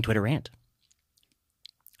forthcoming Twitter rant.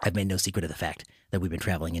 I've made no secret of the fact that we've been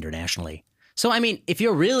traveling internationally. So, I mean, if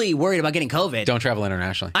you're really worried about getting COVID... Don't travel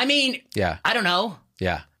internationally. I mean, I don't know.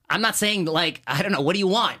 Yeah. I'm not saying, like, I don't know. What do you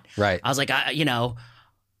want? Right. I was like,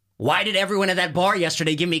 why did everyone at that bar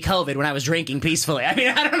yesterday give me COVID when I was drinking peacefully? I mean,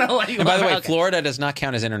 I don't know what you want. And by the way, Florida does not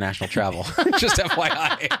count as international travel. Just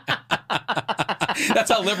FYI.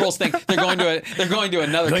 That's how liberals think. They're going to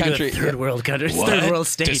another country. To a third world country. What? Third world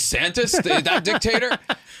state. DeSantis? That dictator?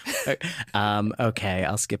 Okay,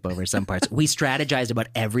 I'll skip over some parts. We strategized about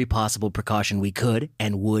every possible precaution we could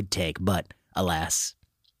and would take, but alas,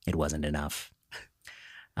 it wasn't enough.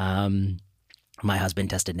 My husband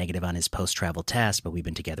tested negative on his post-travel test, but we've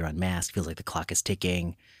been together on masks. Feels like the clock is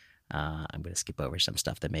ticking. I'm going to skip over some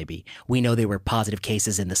stuff that maybe we know there were positive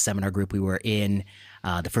cases in the seminar group we were in.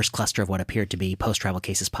 The first cluster of what appeared to be post-travel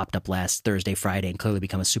cases popped up last Thursday, Friday, and clearly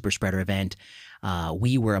become a super spreader event.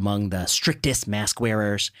 We were among the strictest mask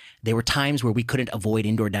wearers. There were times where we couldn't avoid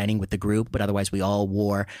indoor dining with the group, but otherwise we all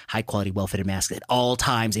wore high-quality, well-fitted masks at all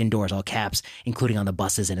times, indoors, all caps, including on the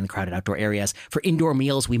buses and in the crowded outdoor areas. For indoor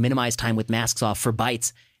meals, we minimized time with masks off for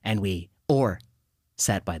bites, and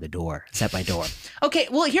sat by door. Okay,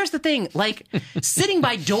 well, here's the thing. Like, sitting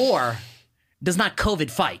by door does not COVID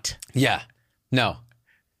fight. Yeah. No.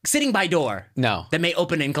 Sitting by door. No. That may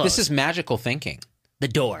open and close. This is magical thinking. The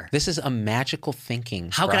door. This is a magical thinking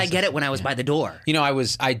How process. could I get it when I was by the door?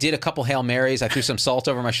 I did a couple Hail Marys. I threw some salt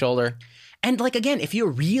over my shoulder. And like, again, if you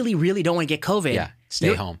really, really don't want to get COVID.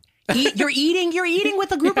 Stay home. You're eating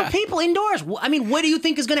with a group of people indoors. I mean, what do you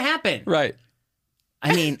think is going to happen? Right.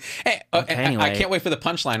 I mean, anyway. I can't wait for the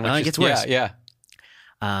punchline. It gets worse. Yeah.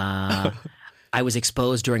 I was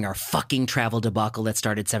exposed during our fucking travel debacle that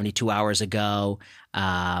started 72 hours ago.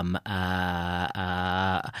 How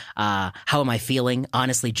am I feeling?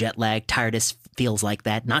 Honestly, jet lag, tiredness feels like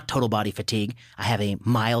that. Not total body fatigue. I have a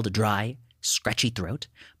mild, dry, scratchy throat,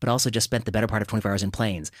 but also just spent the better part of 24 hours in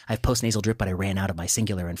planes. I have post-nasal drip, but I ran out of my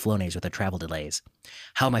Singular and Flonase with the travel delays.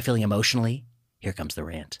 How am I feeling emotionally? Here comes the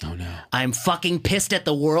rant. Oh, no. I'm fucking pissed at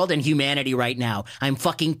the world and humanity right now. I'm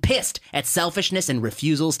fucking pissed at selfishness and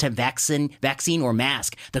refusals to vaccine or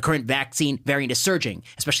mask. The current vaccine variant is surging,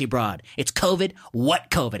 especially abroad. It's COVID. What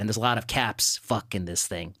COVID? And there's a lot of caps. Fuck in this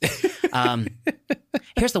thing.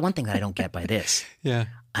 Here's the one thing that I don't get by this. Yeah.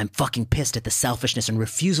 I'm fucking pissed at the selfishness and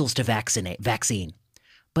refusals to vaccine.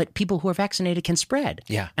 But people who are vaccinated can spread.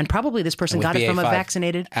 Yeah. And probably this person got it from a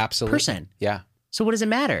vaccinated person. Yeah. So what does it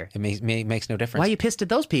matter? It makes no difference. Why are you pissed at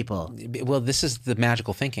those people? Well, this is the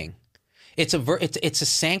magical thinking. It's a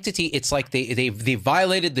sanctity. It's like they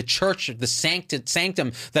violated the church, the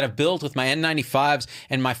sanctum that I've built with my N95s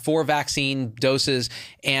and my 4 vaccine doses,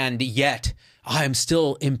 and yet I'm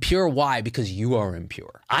still impure. Why? Because you are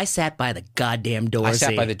impure. I sat by the goddamn door. I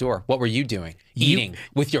sat by the door. What were you doing? Eating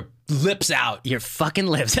with your lips out. Your fucking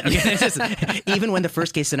lips. Even when the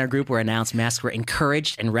first cases in our group were announced, masks were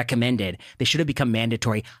encouraged and recommended. They should have become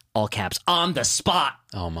mandatory, all caps, on the spot.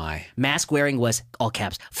 Oh, my. Mask wearing was, all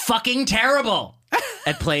caps, fucking terrible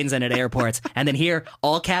at planes and at airports. And then here,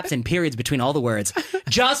 all caps and periods between all the words.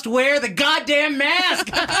 Just wear the goddamn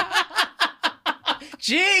mask.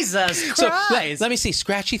 Jesus Christ. So let me see.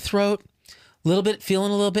 Scratchy throat,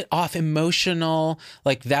 feeling a little bit off, emotional.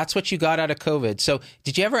 Like that's what you got out of COVID. So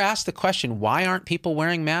did you ever ask the question, why aren't people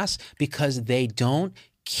wearing masks? Because they don't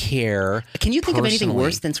care. Can you think of anything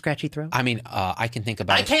worse than scratchy throat? I mean, I can think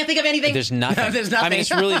about I can't think of anything. There's nothing. No, there's nothing. I mean, it's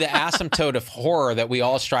really the asymptote of horror that we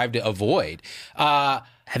all strive to avoid. Have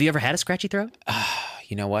you ever had a scratchy throat?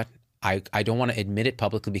 You know what? I don't want to admit it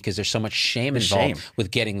publicly because there's so much shame involved with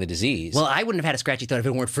getting the disease. Well, I wouldn't have had a scratchy throat if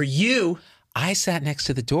it weren't for you. I sat next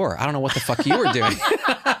to the door. I don't know what the fuck you were doing.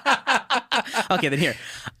 Okay, then here.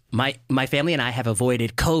 My family and I have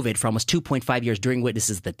avoided COVID for almost 2.5 years, during which this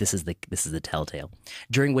is the telltale.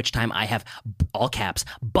 During which time I have, all caps,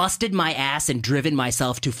 busted my ass and driven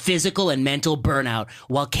myself to physical and mental burnout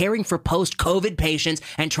while caring for post-COVID patients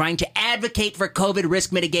and trying to advocate for COVID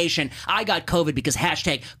risk mitigation. I got COVID because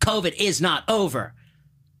hashtag COVID is not over.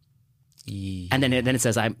 And then it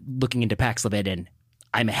says I'm looking into Paxlovid and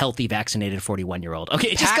I'm a healthy, vaccinated 41-year-old.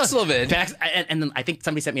 Okay, Paxlovid. And then I think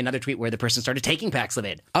somebody sent me another tweet where the person started taking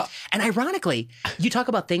Paxlovid. And ironically, you talk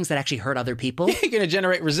about things that actually hurt other people. You're going to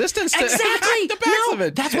generate resistance to exactly. to Paxlovid. No,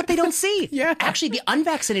 that's what they don't see. Yeah. Actually, the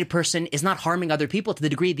unvaccinated person is not harming other people to the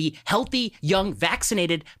degree the healthy, young,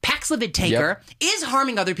 vaccinated Paxlovid taker is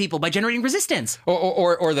harming other people by generating resistance.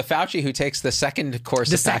 Or the Fauci who takes the second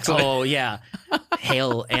course of Paxlovid. Oh, yeah.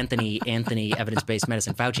 Hail Anthony, evidence-based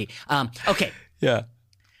medicine, Fauci. Okay. Yeah.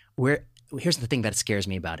 Here's the thing that scares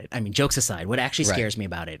me about it. I mean, jokes aside, what actually scares me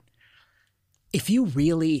about it, if you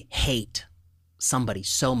really hate somebody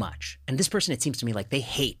so much, and this person, it seems to me like they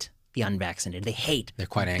hate the unvaccinated. They hate They're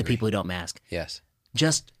quite angry. The people who don't mask. Yes.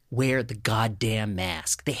 Just wear the goddamn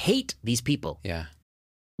mask. They hate these people. Yeah.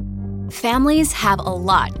 Families have a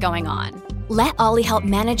lot going on. Let Ollie help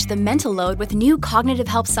manage the mental load with new cognitive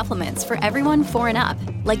help supplements for everyone 4 and up,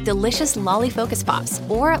 like delicious Lolly Focus Pops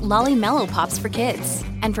or Lolly Mellow Pops for kids.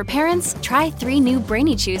 And for parents, try 3 new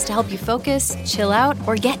Brainy Chews to help you focus, chill out,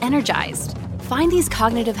 or get energized. Find these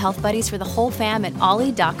cognitive health buddies for the whole fam at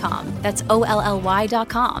ollie.com. That's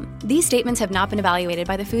OLLY.com. These statements have not been evaluated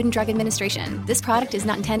by the Food and Drug Administration. This product is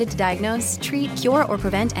not intended to diagnose, treat, cure, or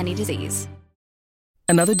prevent any disease.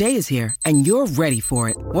 Another day is here, and you're ready for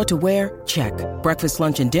it. What to wear? Check. Breakfast,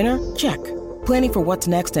 lunch, and dinner? Check. Planning for what's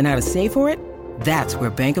next and how to save for it? That's where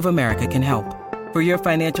Bank of America can help. For your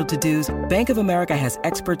financial to-dos, Bank of America has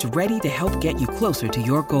experts ready to help get you closer to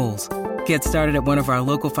your goals. Get started at one of our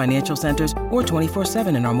local financial centers or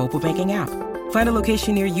 24/7 in our mobile banking app. Find a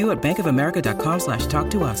location near you at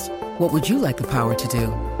bankofamerica.com/talktous. What would you like the power to do?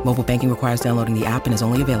 Mobile banking requires downloading the app and is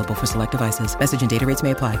only available for select devices. Message and data rates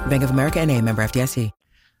may apply. Bank of America N.A., member FDIC.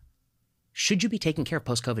 Should you be taking care of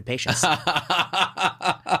post-COVID patients?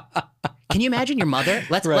 Can you imagine your mother?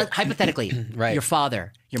 Let's hypothetically, your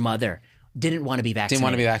father, your mother didn't want to be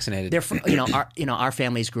vaccinated. They're our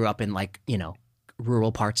families grew up in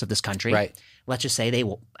rural parts of this country. Right. Let's just say they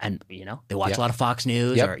watch a lot of Fox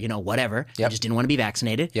News or whatever. They just didn't want to be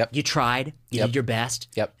vaccinated. Yep. You tried. You did your best.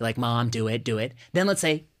 Yep. You're like, Mom, do it. Then let's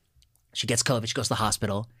say she gets COVID. She goes to the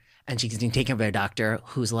hospital. And she's being taken by a doctor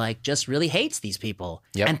who's just really hates these people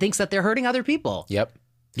and thinks that they're hurting other people. Yep.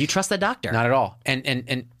 Do you trust that doctor? Not at all.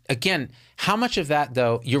 And again, how much of that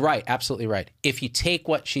though? You're right, absolutely right. If you take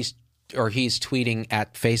what he's tweeting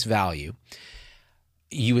at face value,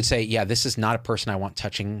 you would say, yeah, this is not a person I want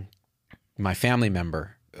touching my family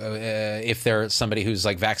member. If they're somebody who's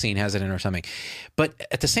vaccine hesitant or something. But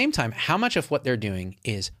at the same time, how much of what they're doing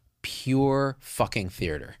is pure fucking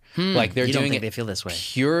theater? They're doing it. They feel this way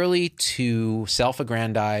purely to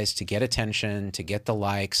self-aggrandize, to get attention, to get the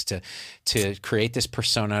likes, to create this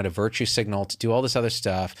persona, to virtue signal, to do all this other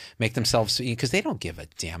stuff, make themselves, because they don't give a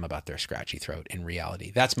damn about their scratchy throat in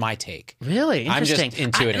reality. That's my take. Really interesting. I'm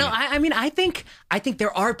just intuiting. I think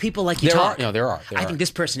there are people like you there talk. There are. I think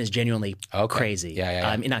this person is genuinely crazy. Yeah.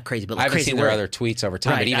 I mean, not crazy, but I haven't crazy seen their other tweets over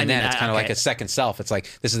time, but even then, it's kind of like a second self. It's like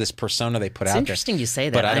this is this persona they put out there. It's interesting you say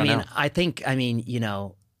that. But I don't know. I think.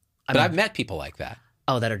 But I've met people like that.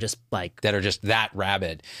 Oh, that are just that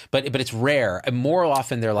rabid. But it's rare. And more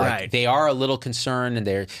often they're like, they are a little concerned and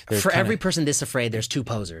they're for every person this afraid, there's two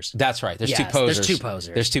posers. That's right. There's two posers. There's two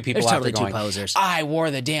posers. There's two people there's out totally there going, two posers. I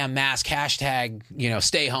wore the damn mask, hashtag,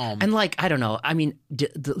 stay home. And like, I don't know. I mean,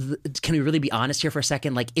 can we really be honest here for a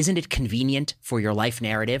second? Like, isn't it convenient for your life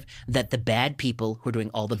narrative that the bad people who are doing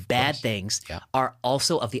all the bad things are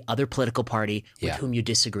also of the other political party with whom you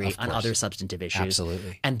disagree on other substantive issues?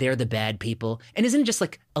 Absolutely. And they're the bad people. And isn't it just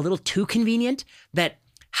like a little too convenient that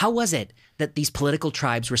how was it that these political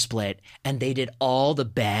tribes were split and they did all the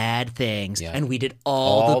bad things and we did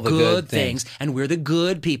all the good things and we're the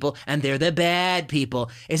good people and they're the bad people?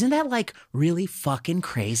 Isn't that like really fucking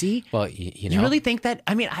crazy? Well, you know. You really think that?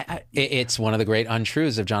 I mean, it's one of the great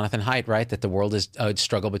untruths of Jonathan Haidt, right? That the world is a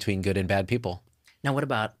struggle between good and bad people. Now, what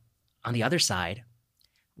about on the other side?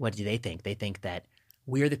 What do they think? They think that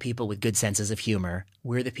we're the people with good senses of humor.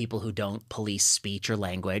 We're the people who don't police speech or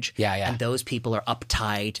language. Yeah. And those people are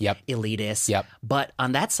uptight, elitist. Yep. But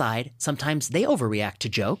on that side, sometimes they overreact to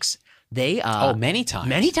jokes. They many times.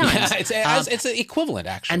 Many times. Yeah, it's equivalent,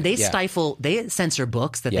 actually. And they censor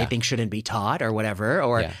books that they think shouldn't be taught or whatever,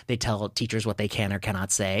 or they tell teachers what they can or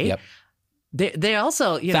cannot say. Yep. They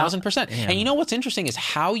also, 1,000%. And you know what's interesting is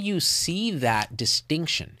how you see that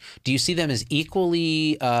distinction. Do you see them as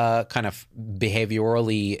equally kind of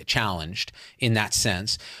behaviorally challenged in that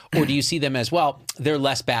sense? Or do you see them as, well, they're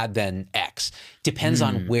less bad than X? Depends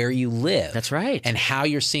on where you live. That's right. And how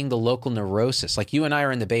you're seeing the local neurosis. Like you and I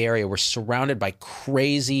are in the Bay Area. We're surrounded by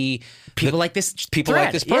crazy people like this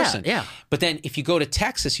person. Yeah. But then if you go to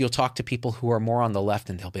Texas, you'll talk to people who are more on the left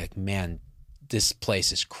and they'll be like, man, this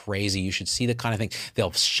place is crazy. You should see the kind of thing.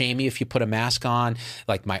 They'll shame you if you put a mask on.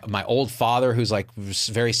 Like my old father, who's like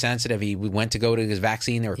very sensitive. We went to go to his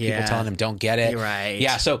vaccine. There were people telling him don't get it. Right.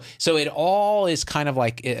 Yeah. So it all is kind of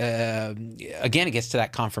like again, it gets to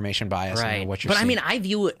that confirmation bias. Right. What you're but seeing. I mean, I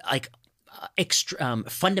view it like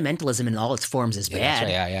fundamentalism in all its forms is bad.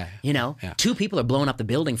 Yeah. Two people are blowing up the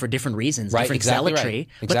building for different reasons, right, different exactly zealotry.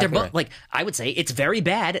 Right. But they're both right. like, I would say it's very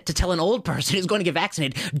bad to tell an old person who's going to get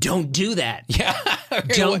vaccinated, don't do that. Yeah.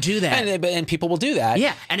 Don't do that. And people will do that.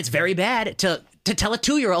 Yeah. And it's very bad to tell a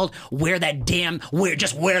 2-year-old, wear the goddamn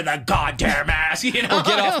mask, Or get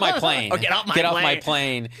off my plane. Off my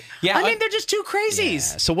plane. Yeah. I mean, they're just two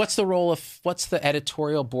crazies. Yeah. So what's the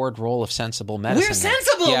editorial board role of sensible medicine? We're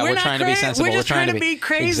sensible. Yeah, we're not trying to be sensible. We're just trying to be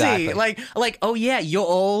crazy. Exactly. Like, oh yeah, you're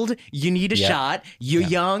old, you need a shot, you're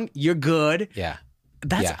young, you're good. Yeah.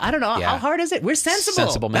 I don't know. How hard is it? We're sensible.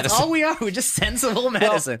 Sensible medicine. That's all we are. We're just sensible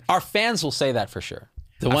medicine. Well, our fans will say that for sure.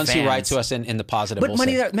 The ones who write to us in the positive. But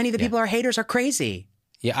many of the people our haters are crazy.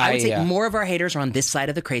 Yeah, I would say more of our haters are on this side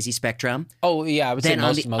of the crazy spectrum. Oh yeah, I would say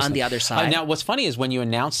most on the other side. Now, what's funny is when you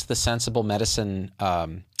announced the Sensible Medicine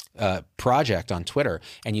project on Twitter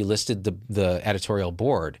and you listed the editorial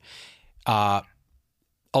board, a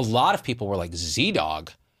lot of people were like,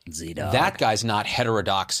 Z-Dog. That guy's not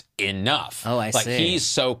heterodox enough. Oh, I see. Like he's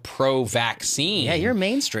so pro-vaccine. Yeah, you're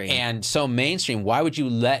mainstream. And so mainstream. Why would you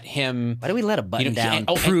let him? Why do we let a button-down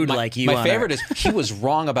prude like you? My favorite is he was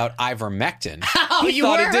wrong about ivermectin. He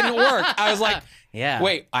thought it didn't work. I was like, yeah.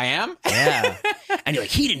 Wait, I am? Yeah. And you're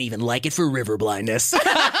like, he didn't even like it for river blindness.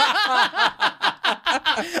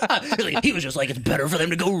 He was just like, it's better for them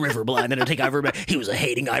to go river blind than to take ivermectin. He was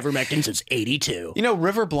hating ivermectin since 82.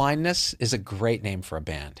 River blindness is a great name for a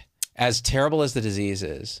band. As terrible as the disease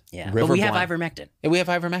is. Yeah, but we have ivermectin. Yeah, we have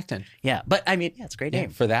ivermectin. Yeah, but I mean, it's a great name.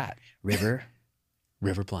 For that. River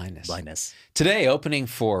blindness. Today, opening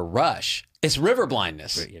for Rush, it's river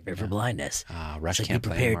blindness. River blindness. Rush so can't be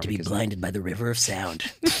play prepared to be blinded by the river of sound.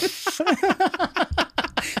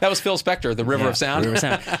 That was Phil Spector, the River of Sound. River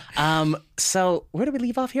of Sound. So where do we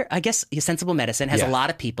leave off here? I guess Sensible Medicine has a lot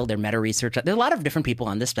of people. They're meta research. There are a lot of different people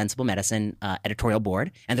on this Sensible Medicine editorial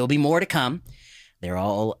board, and there will be more to come. They're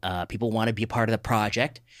all people want to be a part of the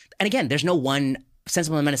project. And again, there's no one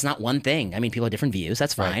Sensible Medicine. It's not one thing. I mean, people have different views.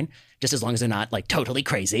 That's fine. Right. Just as long as they're not like totally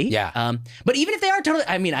crazy. Yeah. But even if they are totally,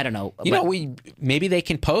 I mean, I don't know. Maybe they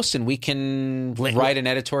can post and we can write an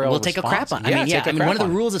editorial. We'll take a crap on. One of the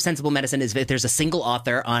rules of Sensible Medicine is that if there's a single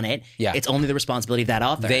author on it, it's only the responsibility of that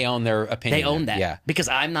author. They own their opinion. They own that. Yeah. Because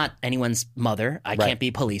I'm not anyone's mother. I can't be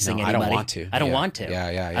policing anybody. I don't want to. I don't want to.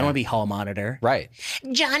 Yeah. I don't want to be hall monitor. Right.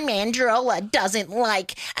 John Mandrola doesn't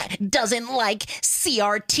like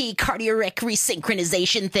CRT, cardiac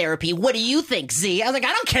resynchronization therapy. What do you think, Z? I was like,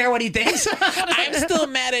 I don't care what he things. I'm still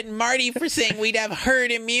mad at Marty for saying we'd have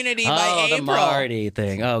herd immunity by April. The Marty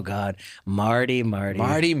thing. Oh, God. Marty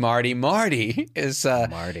is... Marty.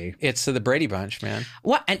 It's the Brady Bunch, man.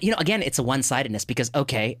 Well, and, again, it's a one-sidedness because,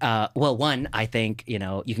 okay, one, I think, you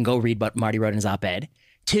can go read what Marty wrote in his op-ed.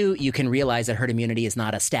 2, you can realize that herd immunity is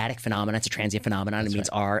not a static phenomenon. It's a transient phenomenon. It means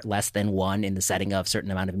R less than 1 in the setting of a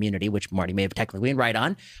certain amount of immunity, which Marty may have technically been right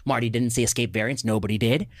on. Marty didn't see escape variants. Nobody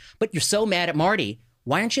did. But you're so mad at Marty.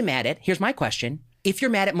 Why aren't you mad at, here's my question. If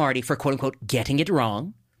you're mad at Marty for quote unquote getting it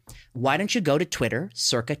wrong, why don't you go to Twitter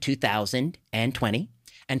circa 2020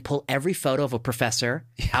 and pull every photo of a professor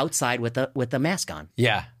outside with a mask on?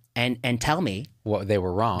 Yeah. And tell me they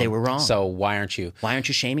were wrong. They were wrong. So why aren't you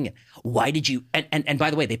shaming it? Why did you? And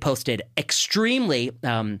by the way, they posted extremely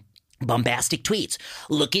bombastic tweets.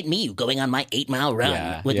 Look at me going on my 8-mile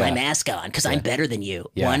run with my mask on because I'm better than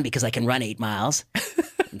you. Yeah. 1, because I can run 8 miles,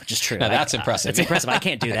 which is true. No, that's impressive. It's impressive. I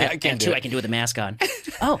can't do that. And 2, I can do it with a mask on.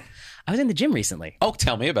 Oh. I was in the gym recently. Oh,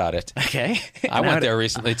 tell me about it. Okay. I went there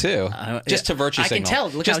recently too. Just to virtue signal. I can tell.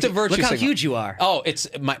 Look how huge you are. Oh, it's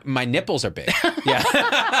my nipples are big. Yeah.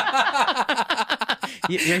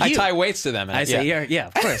 I tie weights to them. I say,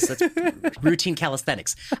 of course. That's routine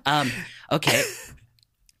calisthenics. Okay.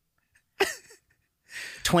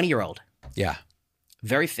 20-year-old. Yeah.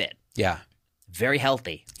 Very fit. Yeah. Very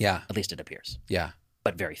healthy. Yeah. At least it appears. Yeah.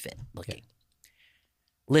 But very fit looking. Yeah.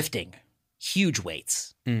 Lifting. Huge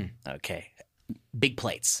weights. Okay. Big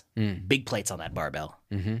plates. Big plates on that barbell.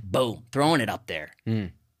 Mm-hmm. Boom. Throwing it up there.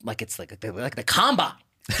 Like it's like the combine.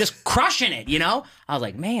 Just crushing it, I was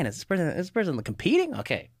like, man, is this person competing?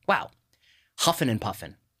 Okay. Wow. Huffing and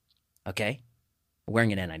puffing. Okay.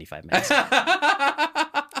 Wearing an N95 mask.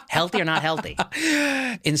 Healthy or not healthy?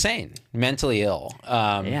 Insane. Mentally ill.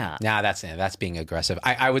 Yeah. Nah, that's being aggressive.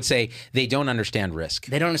 I would say they don't understand risk.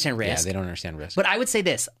 They don't understand risk. Yeah, they don't understand risk. But I would say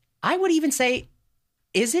this. I would even say,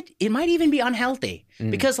 it might even be unhealthy.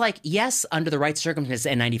 Because, yes, under the right circumstances,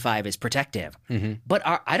 N95 is protective. Mm-hmm. But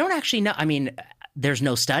I don't actually know. I mean, there's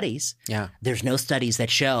no studies. Yeah. There's no studies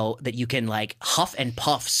that show that you can, huff and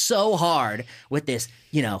puff so hard with this,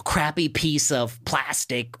 crappy piece of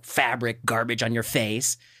plastic, fabric, garbage on your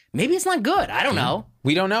face. Maybe it's not good. I don't know.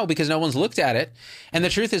 We don't know because no one's looked at it. And the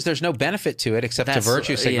truth is there's no benefit to it except to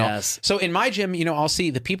virtue signal. Yes. So in my gym, I'll see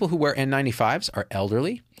the people who wear N95s are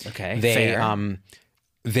elderly. Okay, fair.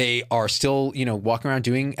 They are still, walking around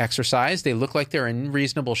doing exercise. They look like they're in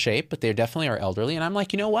reasonable shape, but they definitely are elderly. And I'm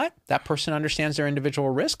like, you know what? That person understands their individual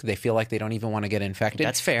risk. They feel like they don't even want to get infected.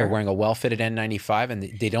 That's fair. They're wearing a well-fitted N95, and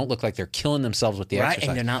they don't look like they're killing themselves with the exercise. Right,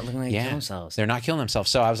 and they're not looking like killing themselves. They're not killing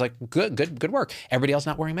themselves. So I was like, good work. Everybody else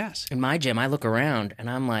not wearing masks. In my gym, I look around, and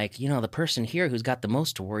I'm like, the person here who's got the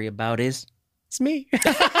most to worry about it's me.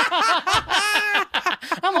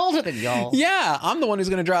 I'm older than y'all. Yeah, I'm the one who's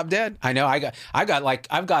going to drop dead. I know. I've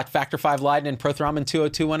got factor V Leiden and prothrombin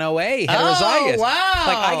 20210A heterozygous. Oh, wow.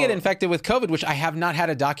 I get infected with COVID, which I have not had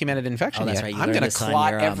a documented infection yet. Right. I'm going to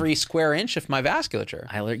clot every square inch of my vasculature.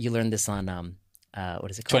 You learned this on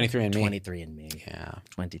what is it called? 23andMe. 23andMe. Yeah.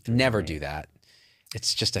 23andMe. Never do that.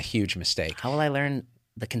 It's just a huge mistake. How will I learn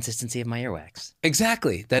the consistency of my earwax?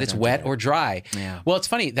 Exactly. That it's wet or dry. Yeah. Well, it's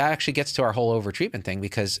funny. That actually gets to our whole over-treatment thing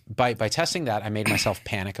because by testing that, I made myself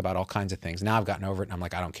panic about all kinds of things. Now I've gotten over it and I'm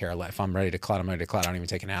like, I don't care. If I'm ready to clot, I'm ready to clot. I don't even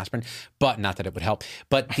take an aspirin. But not that it would help.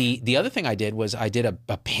 But the other thing I did was I did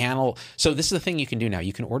a panel. So this is the thing you can do now.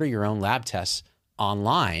 You can order your own lab tests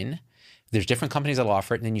online. There's different companies that'll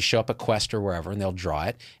offer it. And then you show up at Quest or wherever and they'll draw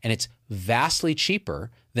it. And it's vastly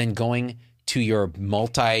cheaper than going to your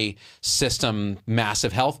multi-system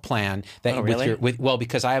massive health plan that really?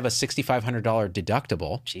 Because I have a $6,500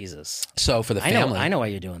 deductible. Jesus. So for the family, I know why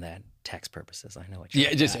you're doing that. Tax purposes. I know what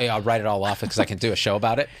you're doing. I'll write it all off because I can do a show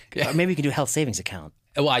about it. Or maybe you can do a health savings account.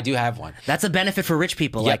 Well, I do have one. That's a benefit for rich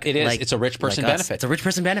people. Yep, it is. It's a rich person benefit. It's a rich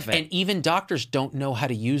person benefit. And even doctors don't know how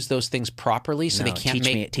to use those things properly, so they can't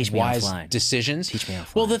make wise decisions. Teach me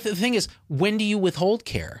offline. Well, the thing is, when do you withhold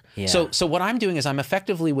care? Yeah. So what I'm doing is I'm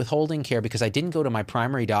effectively withholding care because I didn't go to my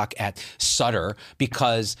primary doc at Sutter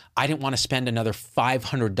because I didn't want to spend another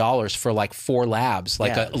 $500 for 4 labs, a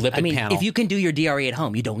lipid panel. If you can do your DRE at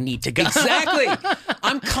home, you don't need to go. Exactly.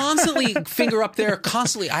 I'm constantly finger up there.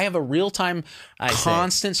 Constantly, I have a real-time,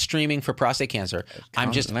 constant streaming for prostate cancer.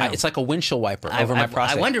 It's like a windshield wiper over my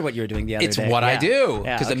prostate. I wonder what you were doing the other day. It's what I do.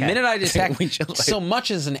 Because the minute I detect so much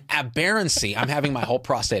as an aberrancy, I'm having my whole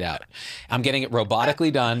prostate out. I'm getting it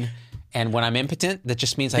robotically done. And when I'm impotent, that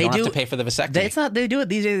just means I don't have to pay for the vasectomy. They do it.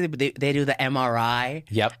 They do the MRI.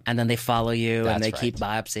 Yep. And then they follow you and they keep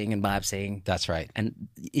biopsying and biopsying. That's right. And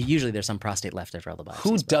usually there's some prostate left after all the biopsies.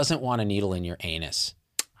 Who doesn't want a needle in your anus?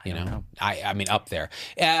 I mean, up there.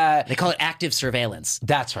 They call it active surveillance.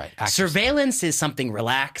 That's right. Surveillance is something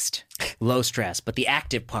relaxed, low stress, but the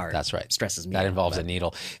active part that's right. stresses me. That involves a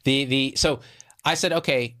needle. So I said,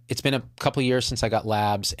 okay, it's been a couple of years since I got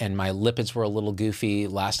labs and my lipids were a little goofy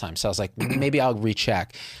last time. So I was like, maybe I'll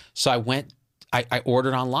recheck. So I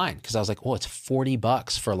ordered online because I was like, oh, it's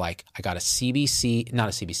 $40 for I got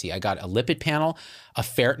a I got a lipid panel, a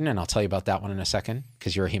ferritin, and I'll tell you about that one in a second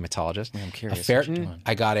because you're a hematologist. I'm curious. A ferritin.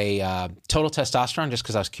 I got a total testosterone just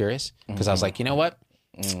because I was curious because I was like, you know what?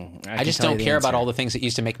 I just don't care about all the things that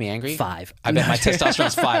used to make me angry. 5. I bet my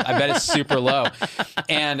testosterone's 5. I bet it's super low.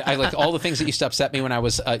 And I like all the things that used to upset me when I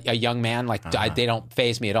was a young man, they don't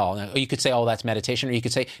faze me at all. Now, you could say, oh, that's meditation, or you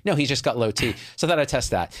could say, no, he's just got low T. So I thought I'd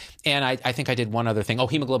test that. And I think I did one other thing. Oh,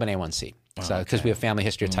 hemoglobin A1C. So because we have family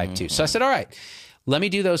history of type 2. So I said, all right, let me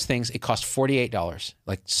do those things. It cost $48.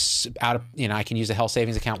 I can use a health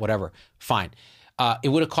savings account, whatever. Fine. It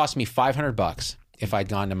would have cost me $500 if I'd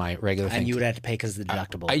gone to my regular thing. And you would have to pay because of the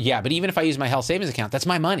deductible. Yeah, but even if I use my health savings account, that's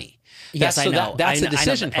my money. Yes, I know. That's a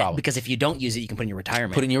decision problem. Because if you don't use it, you can put in your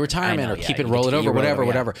retirement. Put in your retirement or keep it, roll it over,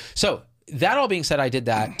 whatever. So that all being said, I did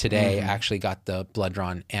that today. Actually got the blood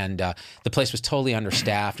drawn, and the place was totally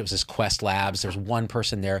understaffed. It was this Quest Labs. There's one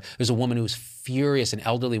person there. There's a woman who was furious, an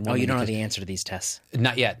elderly woman. Oh, you don't know the answer to these tests?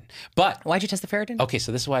 Not yet. But why'd you test the ferritin? Okay,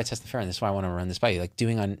 so this is why I test the ferritin. This is why I want to run this by you.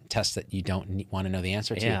 Doing on tests that you don't want to know the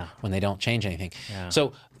answer to when they don't change anything. Yeah.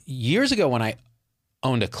 So years ago when I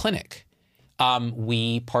owned a clinic,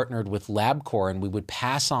 we partnered with LabCorp, and we would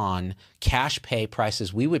pass on cash pay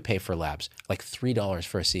prices we would pay for labs, like $3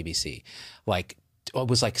 for a CBC, it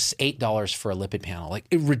was like $8 for a lipid panel,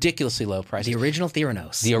 ridiculously low prices. The original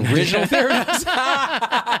Theranos.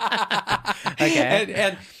 Okay.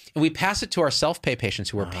 And we pass it to our self-pay patients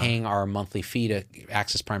who are paying our monthly fee to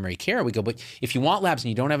access primary care. We go, but if you want labs and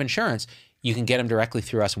you don't have insurance, you can get them directly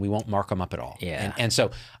through us and we won't mark them up at all. Yeah. And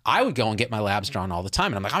so I would go and get my labs drawn all the time.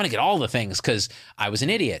 And I'm like, I'm going to get all the things because I was an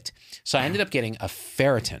idiot. So I ended up getting a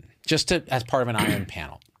ferritin as part of an iron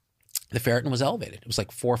panel. The ferritin was elevated. It was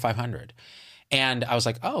like 400 or 500. And I was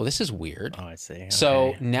like, oh, this is weird. Oh, I see. Okay.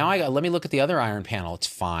 So now let me look at the other iron panel. It's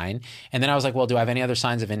fine. And then I was like, well, do I have any other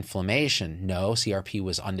signs of inflammation? No, CRP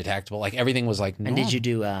was undetectable. Everything was normal. And did you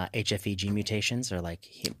do HFE gene mutations or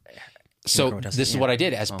So this is what I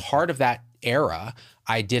did. As part of that era,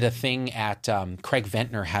 I did a thing at Craig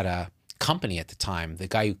Ventnor had a company at the time, the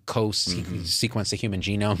guy who sequenced the human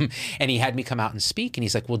genome, and he had me come out and speak, and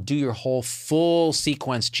he's like, well, do your whole full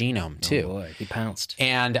sequence genome too. Oh boy, he pounced.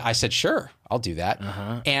 And I said, sure, I'll do that.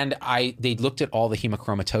 And they looked at all the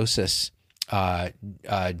hemochromatosis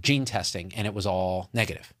gene testing, and it was all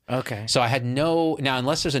negative. Okay. So I had now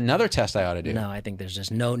unless there's another test I ought to do. No, I think there's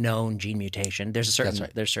just no known gene mutation. There's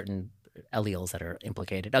certain alleles that are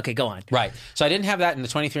implicated. Okay, go on. Right. So I didn't have that in the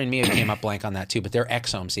 23andMe. It came up blank on that too, but they're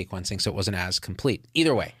exome sequencing, so it wasn't as complete.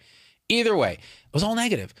 Either way, it was all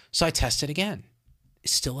negative. So I tested again.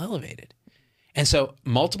 It's still elevated. And so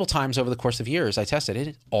multiple times over the course of years, I tested it.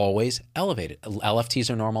 It's always elevated. LFTs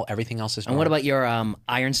are normal. Everything else is normal. And what about your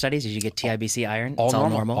iron studies? Did you get TIBC iron? All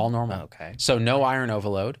normal. All normal. Oh, okay. So no iron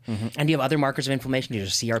overload. And do you have other markers of inflammation?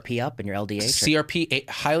 Is your CRP up and your LDH? CRP,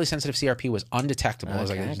 highly sensitive CRP was undetectable. It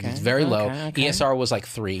was it's very low. Okay. ESR was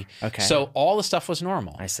 3. Okay. So all the stuff was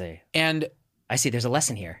normal. I see. And I see there's a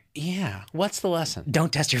lesson here. Yeah. What's the lesson?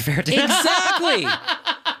 Don't test your ferritin. Exactly.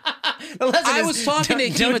 I was talking to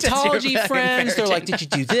hematology friends. They're like, did you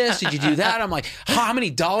do this? Did you do that? I'm like, how many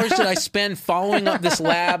dollars did I spend following up this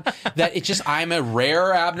lab? I'm a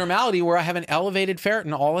rare abnormality where I have an elevated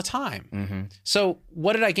ferritin all the time. So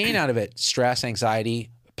what did I gain out of it? Stress, anxiety,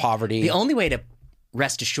 poverty. The only way to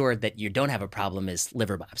rest assured that you don't have a problem is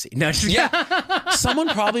liver biopsy. No, someone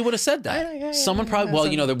probably would have said that. Someone probably.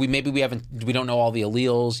 We don't know all the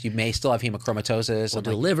alleles. You may still have hemochromatosis. We'll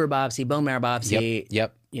do liver biopsy, bone marrow biopsy.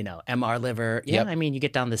 Yep. MR liver. Yeah. Yep. You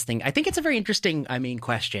get down this thing. I think it's a very interesting,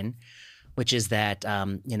 question, which is that,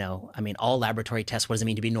 all laboratory tests. What does it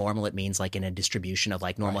mean to be normal? It means in a distribution of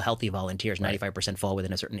normal healthy volunteers, 95% fall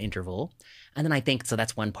within a certain interval. And then I think so.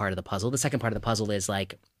 That's one part of the puzzle. The second part of the puzzle is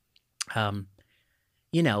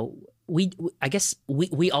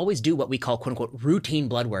we always do what we call quote unquote routine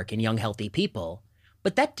blood work in young healthy people,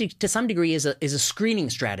 but that to some degree is a screening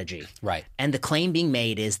strategy. Right. And the claim being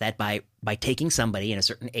made is that by taking somebody in a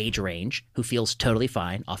certain age range who feels totally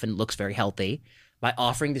fine, often looks very healthy, by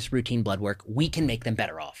offering this routine blood work, we can make them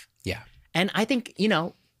better off. Yeah. And I think,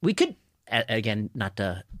 we could, again, not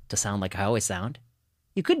to sound like I always sound,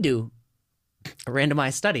 you could do a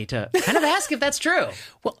randomized study to kind of ask if that's true.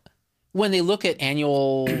 Well, When they look at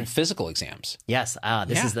annual physical exams. Yes.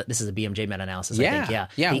 This is a BMJ meta-analysis, I think. Yeah.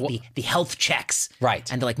 Yeah. The health checks.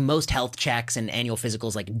 Right. And most health checks and annual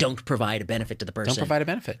physicals don't provide a benefit to the person. Don't provide a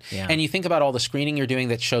benefit. Yeah. And you think about all the screening you're doing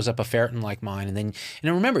that shows up a ferritin like mine. And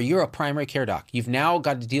remember, you're a primary care doc. You've now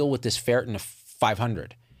got to deal with this ferritin of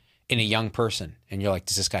 500 in a young person. And you're like,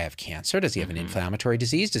 does this guy have cancer? Does he have an inflammatory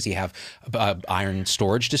disease? Does he have iron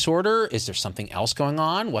storage disorder? Is there something else going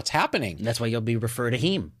on? What's happening? That's why you'll be referred to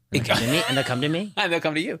heme. And they'll come to me. And they'll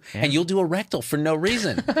come to you. Yeah. And you'll do a rectal for no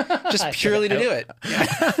reason. Just purely to do it.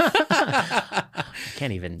 I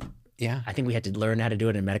can't even. Yeah. I think we had to learn how to do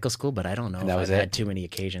it in medical school, but I don't know if I've had too many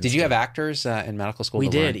occasions. Did you have actors in medical school? We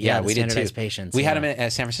did. Yeah, we did too. Patients. We had him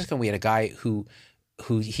at San Francisco, and we had a guy who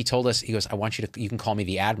he told us, he goes, I want you can call me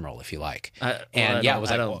the Admiral if you like. I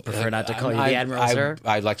don't prefer not to call you the Admiral, sir.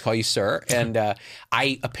 I'd like to call you sir. And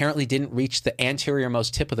I apparently didn't reach the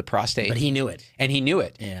anterior-most tip of the prostate. But he knew it. And he knew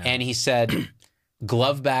it. Yeah. And he said,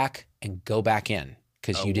 glove back and go back in.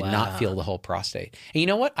 Because you did not feel the whole prostate. And you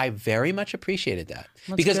know what? I very much appreciated that.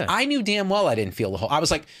 Because good. I knew damn well I didn't feel the whole. I was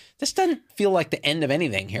like, this doesn't feel like the end of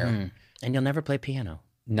anything here. And you'll never play piano.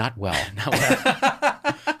 Not well. Not well.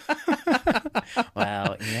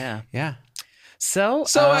 Wow. Yeah. Yeah. So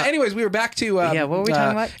anyways, we were back to what were we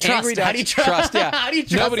talking about? Trust. Angry Ducks. How do you trust? Trust? Yeah. How do you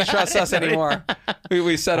trust? Nobody trusts us anymore.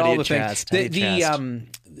 We said all the things. The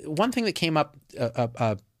one thing that came up,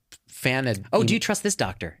 a fan had. Oh, do you trust this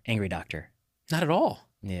doctor? Angry doctor? Not at all.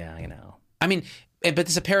 Yeah, I know. I mean, but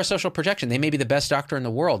it's a parasocial projection. They may be the best doctor in the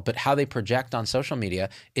world, but how they project on social media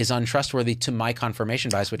is untrustworthy to my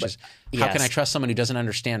confirmation bias, which is how can I trust someone who doesn't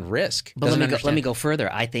understand risk? But let me go further.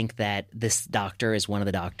 I think that this doctor is one of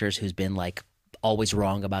the doctors who's been always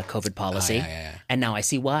wrong about COVID policy. And now I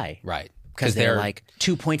see why. Right. Because they're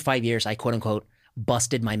 2.5 years, I quote unquote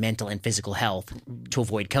busted my mental and physical health to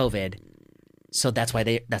avoid COVID. So that's why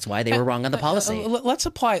they were wrong on the policy. Let's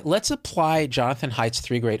apply Jonathan Haidt's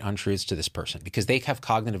 3 great untruths to this person because they have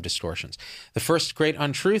cognitive distortions. The first great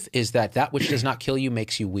untruth is that which does not kill you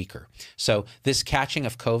makes you weaker. So this catching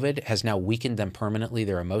of COVID has now weakened them permanently.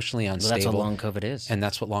 They're emotionally unstable. Well, that's what long COVID is. And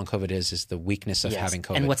that's what long COVID is the weakness of having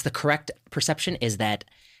COVID. And what's the correct perception is that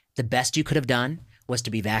the best you could have done was to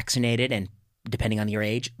be vaccinated and depending on your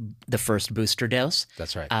age, the first booster dose.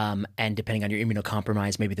 That's right. And depending on your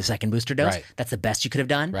immunocompromise, maybe the second booster dose. Right. That's the best you could have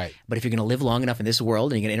done. Right. But if you're going to live long enough in this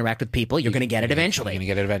world and you're going to interact with people, you're going to get it eventually. You're going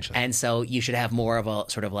to get it eventually. And so you should have more of a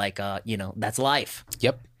sort of that's life.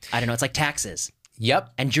 Yep. I don't know. It's like taxes.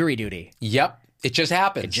 Yep. And jury duty. Yep. It just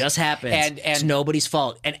happens. It just happens. And it's nobody's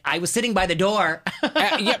fault. And I was sitting by the door.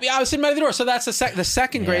 I was sitting by the door. So that's the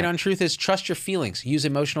second great untruth is trust your feelings. Use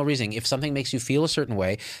emotional reasoning. If something makes you feel a certain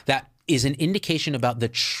way, that is an indication about the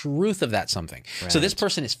truth of that something. Right. So this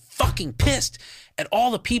person is fucking pissed at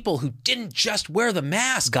all the people who didn't just wear the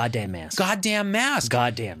mask. Goddamn mask. Goddamn mask.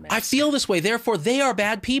 Goddamn mask. I feel this way. Therefore, they are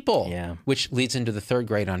bad people. Yeah. Which leads into the third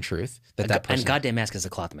great untruth that person. And goddamn mask is a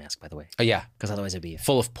cloth mask, by the way. Oh, yeah. Because otherwise it'd be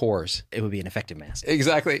full of pores. It would be an effective mask.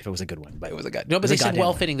 Exactly. If it was a good one. But it was a good. No, but they said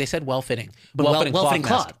well-fitting. They said well-fitting. But well-fitting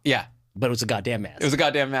cloth. Yeah. But it was a goddamn mask. It was a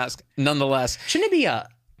goddamn mask. Nonetheless. Shouldn't it be a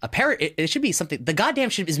parrot? It should be something. The goddamn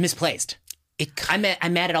is misplaced. I'm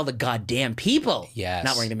mad at all the goddamn people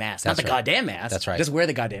not wearing the mask. Not the goddamn mask. That's right. Just wear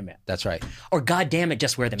the goddamn mask. That's right. Or goddamn it,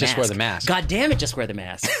 just wear the mask. Just wear the mask. Goddamn it, just wear the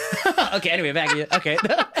mask. Okay, anyway, back to you. Okay.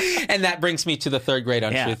 And that brings me to the third great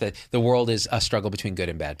untruth that the world is a struggle between good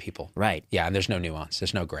and bad people. Right. Yeah, and there's no nuance.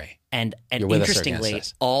 There's no gray. And interestingly,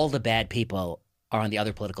 all the bad people are on the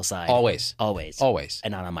other political side. Always.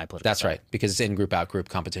 And not on my political side. That's right. Because it's in-group, out-group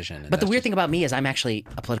competition. But the weird thing about me is I'm actually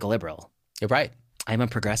a political liberal. You're right. I'm a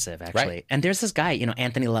progressive, actually. Right. And there's this guy,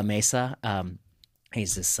 Anthony La Mesa.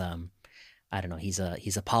 He's this, I don't know, he's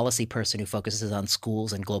a policy person who focuses on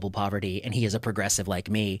schools and global poverty. And he is a progressive like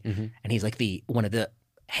me. Mm-hmm. And he's like one of the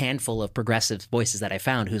handful of progressive voices that I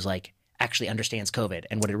found who's actually understands COVID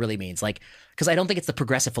and what it really means. Because I don't think it's the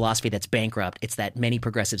progressive philosophy that's bankrupt. It's that many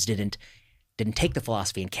progressives didn't take the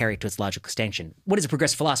philosophy and carry it to its logical extension. What is a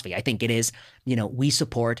progressive philosophy? I think it is, we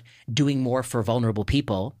support doing more for vulnerable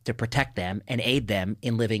people to protect them and aid them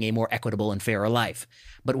in living a more equitable and fairer life.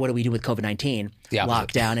 But what do we do with COVID-19?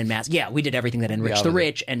 Lockdown and mask. Yeah, we did everything that enriched the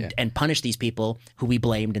rich and punished these people who we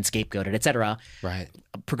blamed and scapegoated, et cetera. Right.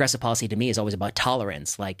 Progressive policy to me is always about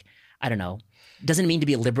tolerance. I don't know. Doesn't mean to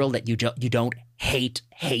be a liberal that you don't hate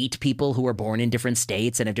people who are born in different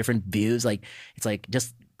states and have different views.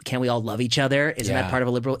 Just can't we all love each other? Isn't that part of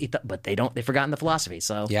a liberal ethos? But they've forgotten the philosophy.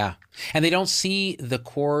 So yeah, and they don't see the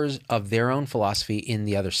cores of their own philosophy in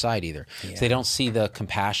the other side either. Yeah. So they don't see the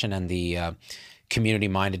compassion and the community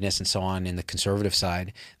mindedness and so on in the conservative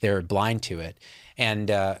side. They're blind to it.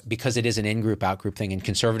 And because it is an in-group, out-group thing, and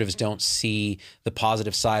conservatives don't see the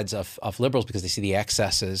positive sides of liberals because they see the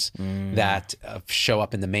excesses that show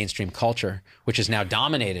up in the mainstream culture, which is now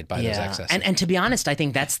dominated by those excesses. And to be honest, I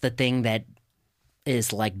think that's the thing that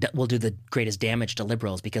is like will do the greatest damage to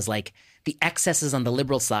liberals, because like the excesses on the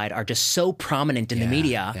liberal side are just so prominent in the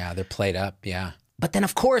media. Yeah, they're played up. Yeah. But then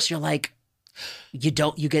of course you're like, you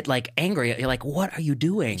get like angry. You're like, what are you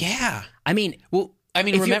doing? Yeah. I mean,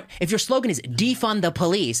 if your slogan is defund the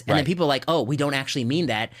police, and then people are like, oh, we don't actually mean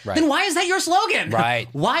that, then why is that your slogan? Right.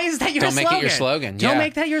 Why is that your slogan? Don't make it your slogan. Don't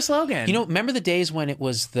make that your slogan. You know, remember the days when it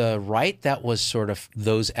was the right that was sort of,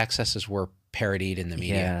 those excesses were parodied in the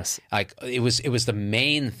media. Yes. Like it was the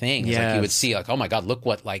main thing. It's like you would see like, oh my God, look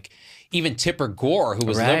what like even Tipper Gore, who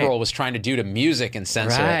was liberal, was trying to do to music and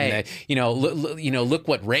censor it. And they, look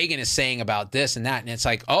what Reagan is saying about this and that. And it's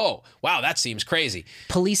like, oh, wow, that seems crazy.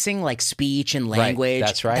 Policing like speech and language. Right.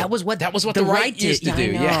 That's right. That was what the right used to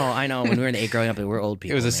do. I know. When we were in the 8 growing up, we were old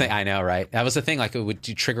people. It was the same. I know, right? That was the thing. Like it would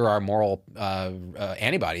trigger our moral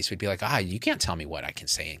antibodies. We'd be like, you can't tell me what I can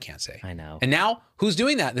say and can't say. I know. And now who's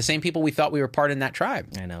doing that? The same people we thought we were part in that tribe.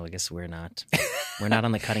 I know. I guess we're not. We're not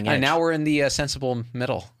on the cutting edge. And now we're in the sensible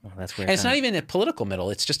middle. Oh, that's weird. And it's not even a political middle.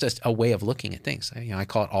 It's just a way of looking at things. I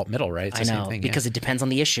call it alt middle, right? It's the same thing. Because it depends on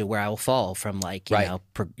the issue where I will fall from, like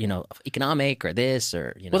you know, economic or this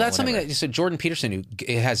or Well, that's something that so Jordan Peterson,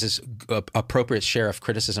 who has this appropriate share of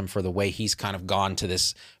criticism for the way he's kind of gone to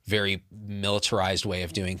this very militarized way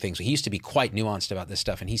of doing things. He used to be quite nuanced about this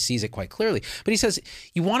stuff, and he sees it quite clearly. But he says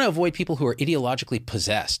you want to avoid people who are ideologically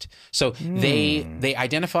possessed. So they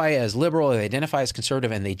identify as liberal, they identify as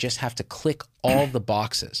conservative, and they just have to click all the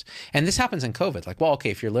boxes. And this happens in COVID. Like, well, okay,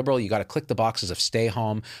 if you're liberal, you got to click the boxes of stay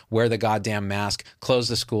home, wear the goddamn mask, close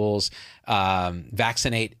the schools,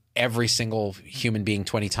 vaccinate every single human being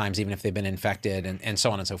 20 times, even if they've been infected, and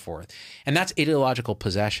so on and so forth. And that's ideological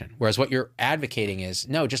possession. Whereas what you're advocating is,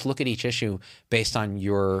 no, just look at each issue based on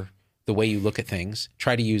the way you look at things.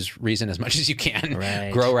 Try to use reason as much as you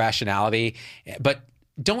can, grow rationality, but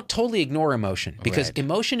don't totally ignore emotion, because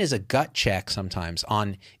emotion is a gut check sometimes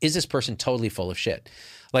on, is this person totally full of shit?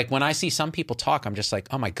 Like when I see some people talk, I'm just like,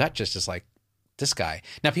 oh, my gut just is like, this guy.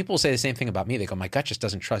 Now people will say the same thing about me. They go, my gut just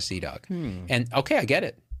doesn't trust Z-Dog. And okay, I get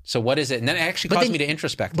it. So what is it? And then it actually caused me to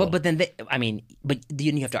introspect. But then then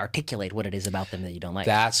you have to articulate what it is about them that you don't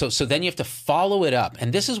like. So then you have to follow it up.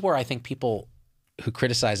 And this is where I think people who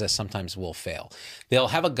criticize us sometimes will fail. They'll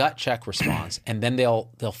have a gut check response, and then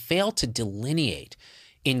they'll fail to delineate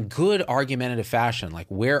in good argumentative fashion, like,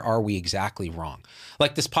 where are we exactly wrong?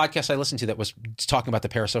 Like this podcast I listened to that was talking about the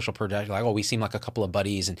parasocial project, like, oh, we seem like a couple of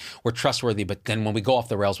buddies and we're trustworthy, but then when we go off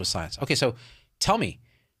the rails with science. Okay, so tell me,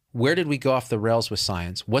 where did we go off the rails with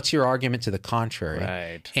science? What's your argument to the contrary?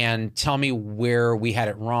 Right. And tell me where we had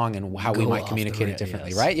it wrong and how we might communicate it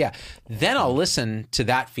differently, right? Yeah. Then I'll listen to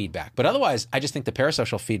that feedback. But otherwise, I just think the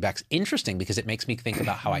parasocial feedback's interesting because it makes me think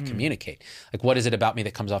about how I communicate. Like, what is it about me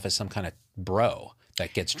that comes off as some kind of bro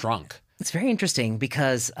that gets drunk? It's very interesting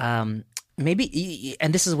because maybe,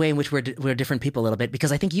 and this is a way in which we're different people a little bit,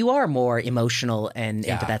 because I think you are more emotional and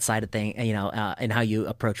into that side of thing, you know, and how you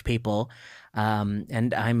approach people.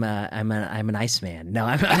 And I'm a nice man.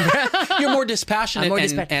 No, you're more dispassionate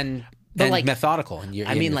and like, methodical. And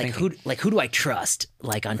I mean, like who do I trust?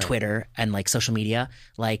 Like on Twitter and like social media,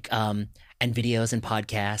 like and videos and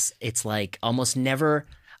podcasts. It's like almost never.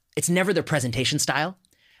 It's never their presentation style.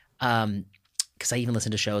 Because I even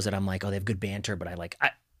listen to shows that I'm like, oh, they have good banter, but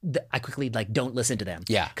I quickly like don't listen to them.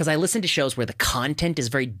 Yeah. Because I listen to shows where the content is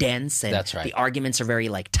very dense and the arguments are very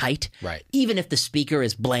like tight. Right. Even if the speaker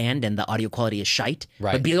is bland and the audio quality is shite.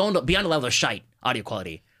 Right. But beyond the level of shite, audio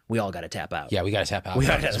quality, we all got to tap out. Yeah, we got to tap out.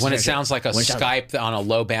 When it sounds like a Skype on a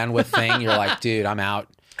low bandwidth thing, you're like, dude, I'm out.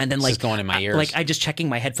 And then this is going in my ears. I just checking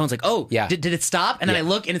my headphones, like, oh, did it stop? And then I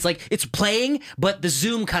look and it's like, it's playing, but the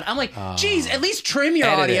Zoom cut. I'm like, geez, at least trim your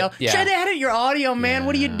audio. Try to edit your audio, man.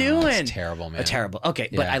 What are you doing? It's terrible, man. Terrible. Okay,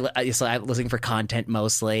 but I'm listening for content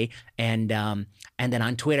mostly. And then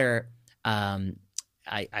on Twitter, I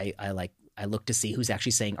look to see who's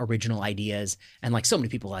actually saying original ideas, and like so many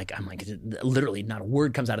people, like I'm like literally not a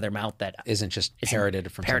word comes out of their mouth that isn't just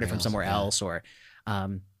parroted from somewhere else, or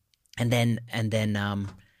and then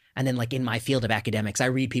And then like in my field of academics, I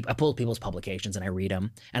pull people's publications and I read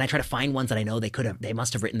them, and I try to find ones that I know they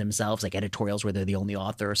must have written themselves, like editorials where they're the only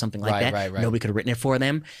author or something like that. Right. Nobody could have written it for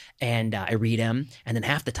them. And I read them, and then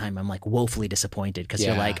half the time I'm like woefully disappointed because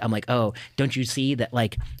I'm like, oh, don't you see that,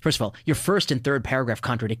 like, first of all, your first and third paragraph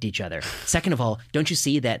contradict each other. Second of all, don't you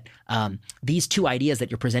see that these two ideas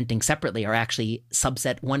that you're presenting separately are actually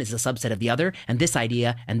one is a subset of the other, and this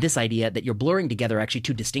idea that you're blurring together are actually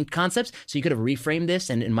two distinct concepts. So you could have reframed this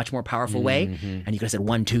in a much more powerful way, and you could have said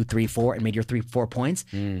 1, 2, 3, 4 and made your 4 points.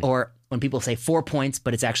 Or when people say 4 points,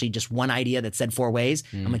 but it's actually just one idea that's said 4 ways,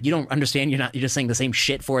 I'm like, you don't understand. You're just saying the same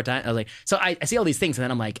shit 4 times. I was like, so I see all these things, and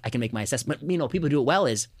then I'm like, I can make my assessment. People who do it well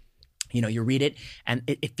is, you read it and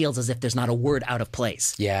it feels as if there's not a word out of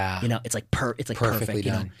place. Yeah. It's like perfectly perfect.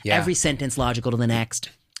 done. Yeah. Every sentence logical to the next.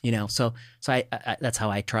 So I that's how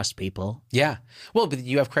I trust people. Yeah. Well, but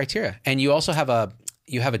you have criteria, and you also have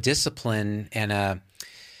a discipline and a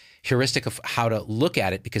heuristic of how to look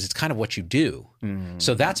at it, because it's kind of what you do.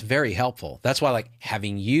 So that's very helpful. That's why like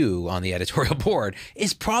having you on the editorial board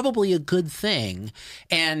is probably a good thing.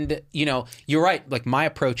 And, you're right. Like my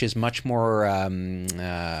approach is much more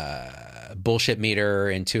bullshit meter,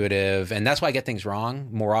 intuitive. And that's why I get things wrong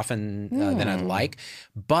more often than I'd like.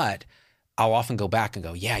 But I'll often go back and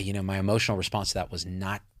go, yeah, my emotional response to that was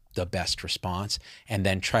not the best response, and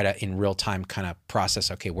then try to in real time kind of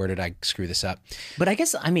process, okay, where did I screw this up? But I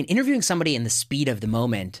guess, interviewing somebody in the speed of the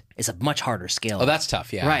moment is a much harder skill. Oh, that's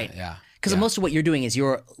tough. Yeah. Right. Yeah. Because most of what you're doing is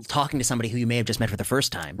you're talking to somebody who you may have just met for the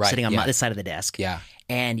first time, sitting on this side of the desk. Yeah.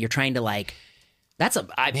 And you're trying to I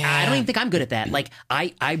don't even think I'm good at that. Like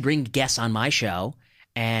I bring guests on my show,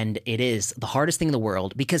 and it is the hardest thing in the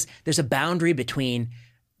world, because there's a boundary between,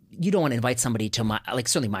 you don't want to invite somebody to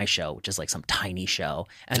certainly my show, which is like some tiny show,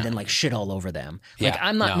 and then like shit all over them. Like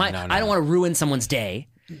I'm not I don't want to ruin someone's day.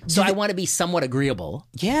 So I want to be somewhat agreeable.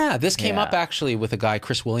 Yeah, this came up actually with a guy,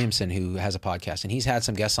 Chris Williamson, who has a podcast, and he's had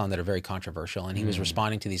some guests on that are very controversial, and he was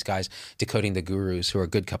responding to these guys decoding the gurus, who are a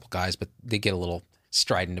good couple guys, but they get a little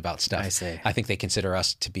strident about stuff. I see. I think they consider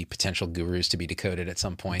us to be potential gurus to be decoded at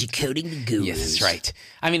some point. Decoding the gurus. Yes, that's right.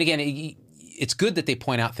 Again, it's good that they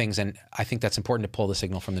point out things, and I think that's important to pull the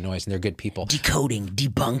signal from the noise, and they're good people. Decoding,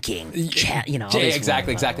 debunking, chat,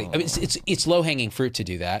 exactly. It's low-hanging fruit to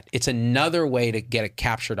do that. It's another way to get a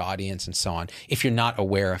captured audience and so on, if you're not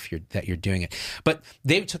aware that you're doing it. But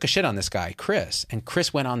they took a shit on this guy, Chris, and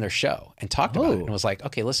Chris went on their show and talked about it and was like,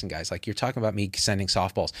 okay, listen, guys, like, you're talking about me sending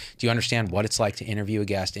softballs. Do you understand what it's like to interview a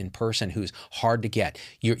guest in person who's hard to get?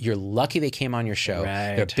 You're lucky they came on your show.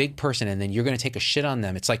 Right. They're a big person, and then you're going to take a shit on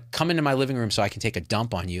them. It's like, come into my living room so I can take a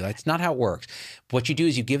dump on you. That's not how it works. What you do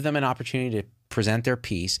is you give them an opportunity to present their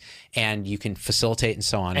piece, and you can facilitate and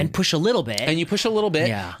so on. And push a little bit. And you push a little bit.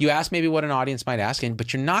 Yeah. You ask maybe what an audience might ask,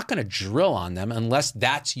 but you're not going to drill on them unless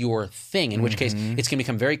that's your thing, in which case it's going to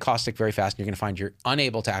become very caustic very fast, and you're going to find you're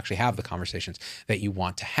unable to actually have the conversations that you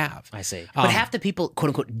want to have. I see. But half the people, quote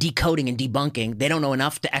unquote, decoding and debunking, they don't know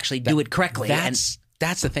enough to actually do it correctly.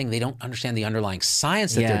 That's the thing. They don't understand the underlying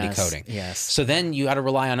science that they're decoding. Yes. So then you got to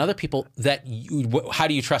rely on other people how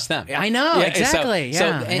do you trust them? I know, exactly.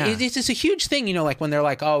 It's just a huge thing, like when they're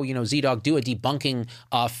like, oh, Z-Dog, do a debunking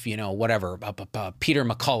of, whatever, Peter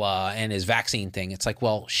McCullough and his vaccine thing. It's like,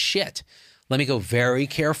 well, shit. Let me go very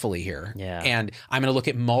carefully here. Yeah. And I'm going to look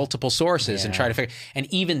at multiple sources and try to figure.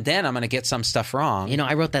 And even then, I'm going to get some stuff wrong.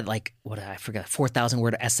 I wrote that 4,000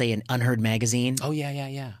 word essay in Unheard magazine. Oh,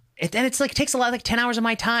 yeah. And it's like, it takes a lot, 10 hours of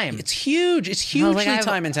my time. It's huge. It's hugely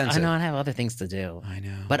time intensive. I know, I have other things to do. I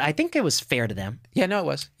know. But I think it was fair to them. Yeah, no, it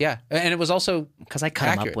was. Yeah. And it was also because I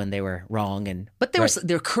cut them up when they were wrong. But there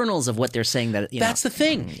are kernels of what they're saying that, That's the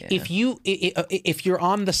thing. Yeah. If you're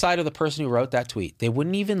on the side of the person who wrote that tweet, they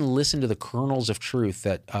wouldn't even listen to the kernels of truth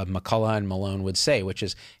that McCullough and Malone would say, which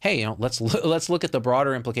is, hey, let's look at the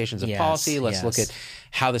broader implications of policy. Let's look at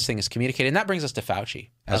how this thing is communicated. And that brings us to Fauci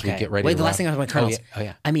as we get ready to the last thing I was my kernels. Oh,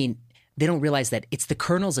 yeah. They don't realize that it's the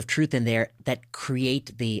kernels of truth in there that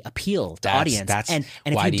create the appeal to audience. And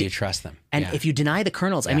why do you trust them? And if you deny the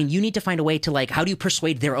kernels, you need to find a way to how do you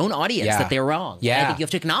persuade their own audience that they're wrong? Yeah. And I think you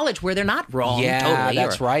have to acknowledge where they're not wrong. Yeah, totally,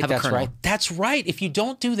 that's right. That's right. If you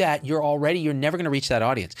don't do that, you're never going to reach that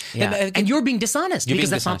audience. Yeah. And you're being dishonest because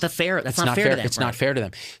that's not fair. That's not fair to them. It's not fair to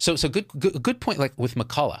them. So good point. Like with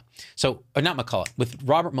McCullough. So not McCullough, with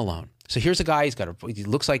Robert Malone. So here's a guy. He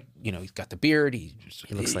looks like he's got the beard. He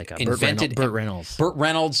looks like Burt Reynolds. Burt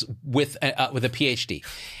Reynolds with a PhD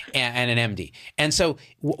and an MD. And so,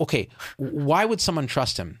 okay, why would someone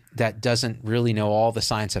trust him that doesn't really know all the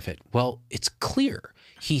science of it? Well, it's clear.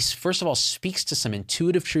 he first of all speaks to some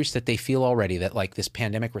intuitive truths that they feel already, that like this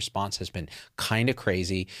pandemic response has been kind of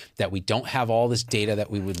crazy, that we don't have all this data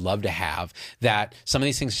that we would love to have, that some of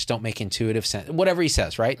these things just don't make intuitive sense, whatever he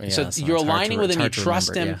says, right? Yeah, so you're aligning with him, you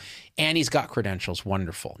trust him, yeah. and he's got credentials.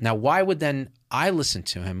 Wonderful. Now, why would then I listen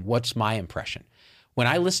to him? What's my impression? When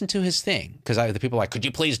I listen to his thing, because the people are like, could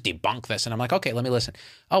you please debunk this? And I'm like, okay, let me listen.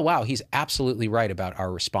 Oh, wow, he's absolutely right about our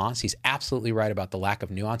response. He's absolutely right about the lack of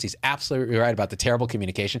nuance. He's absolutely right about the terrible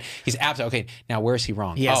communication. He's absolutely, okay, now where is he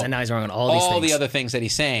wrong? Yes, and now he's wrong on all these things. All the other things that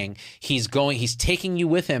he's saying, he's taking you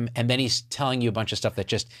with him, and then he's telling you a bunch of stuff that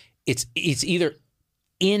just, it's either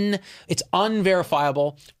it's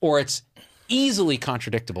unverifiable or it's easily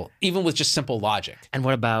contradictable, even with just simple logic. And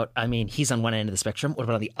what about, I mean, he's on one end of the spectrum. What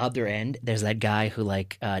about on the other end? There's that guy who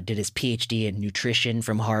did his PhD in nutrition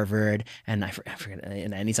from Harvard, and I forget,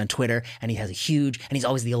 and he's on Twitter, and he has and he's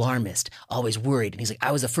always the alarmist, always worried. And he's like,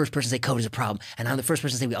 I was the first person to say COVID is a problem, and I'm the first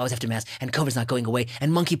person to say we always have to mask, and COVID's not going away,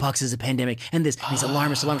 and monkeypox is a pandemic, and this, and he's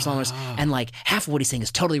alarmist. And like half of what he's saying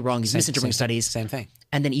is totally wrong. He's misinterpreting studies. Same thing.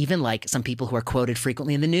 And then even like some people who are quoted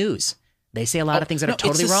frequently in the news, they say a lot of things that are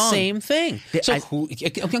totally wrong. It's the same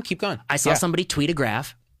thing. Keep going. I saw somebody tweet a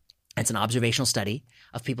graph. It's an observational study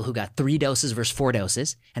of people who got 3 doses versus 4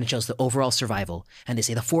 doses, and it shows the overall survival. And they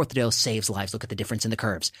say the 4th dose saves lives. Look at the difference in the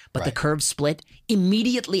curves. But the curves split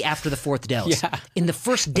immediately after the 4th dose. Yeah. In the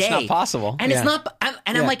first day. It's not possible. And it's not.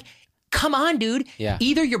 I'm like, come on, dude. Yeah.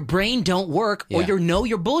 Either your brain don't work or you're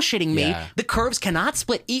bullshitting me. Yeah. The curves cannot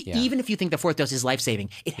split. Even if you think the 4th dose is life-saving,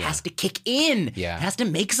 it has to kick in. Yeah. It has to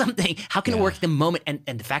make something. How can it work the moment? And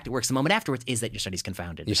the fact it works the moment afterwards is that your study's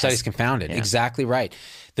confounded. Your study's confounded. Yeah. Exactly right.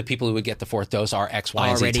 The people who would get the 4th dose are X, Y,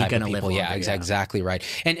 and Z type of people. Live longer, exactly right.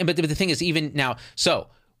 But the thing is, even now,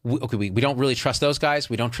 we don't really trust those guys.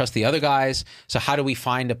 We don't trust the other guys. So how do we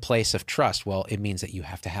find a place of trust? Well, it means that you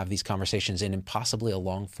have to have these conversations in possibly a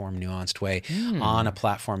long-form, nuanced way on a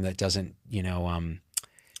platform that doesn't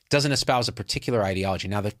espouse a particular ideology.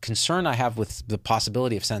 Now, the concern I have with the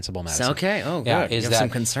possibility of sensible medicine. Okay. Oh, good. Yeah, is you have that some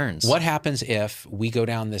concerns. What happens if we go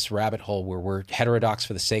down this rabbit hole where we're heterodox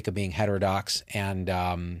for the sake of being heterodox and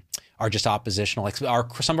are just oppositional? Like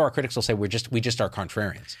some of our critics will say we just are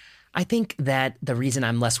contrarians. I think that the reason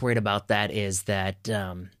I'm less worried about that is that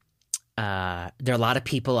there are a lot of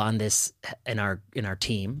people on this in our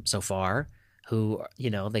team so far who,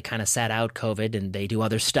 they kind of sat out COVID and they do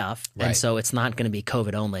other stuff. Right. And so it's not going to be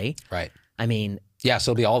COVID only. Right. I mean, yeah,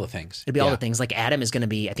 so it'll be all the things. It'll be all the things. Like Adam is going to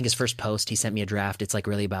be, I think his first post, he sent me a draft. It's like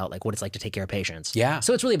really about like what it's like to take care of patients. Yeah.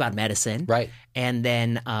 So it's really about medicine. Right. And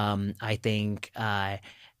then I think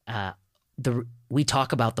we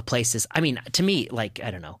talk about the places. I mean, to me, like,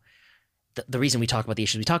 I don't know. The reason we talk about the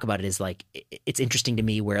issues we talk about it is like it's interesting to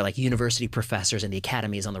me where like university professors and the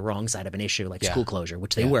academy is on the wrong side of an issue like school closure,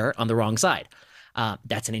 which they were on the wrong side.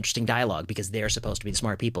 That's an interesting dialogue because they're supposed to be the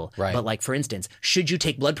smart people. Right. But like, for instance, should you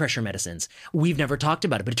take blood pressure medicines? We've never talked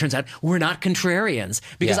about it, but it turns out we're not contrarians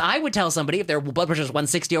because I would tell somebody if their blood pressure is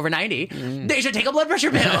 160 over 90, they should take a blood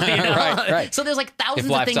pressure pill. Right. So there's like thousands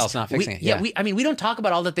if of things. Lifestyle's not fixing it. We don't talk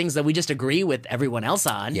about all the things that we just agree with everyone else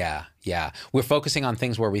on. Yeah. We're focusing on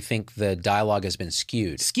things where we think the dialogue has been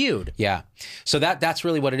skewed. Yeah. So that's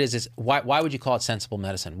really what it is why would you call it sensible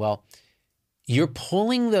medicine? Well, you're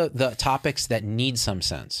pulling the topics that need some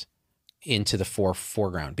sense into the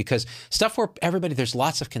foreground because stuff where there's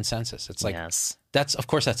lots of consensus. It's like, that's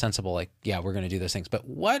sensible. Like, yeah, we're going to do those things. But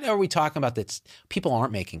what are we talking about that people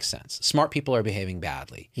aren't making sense? Smart people are behaving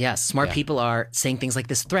badly. Yes. Smart people are saying things like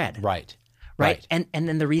this thread. Right. And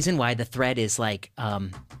then the reason why the thread is like, I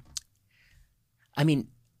mean,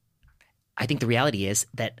 I think the reality is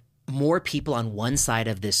that more people on one side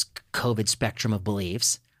of this COVID spectrum of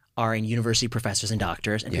beliefs are in university professors and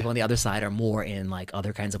doctors, and people on the other side are more in like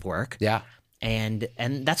other kinds of work. Yeah. And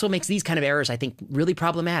that's what makes these kind of errors, I think, really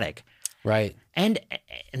problematic. Right. And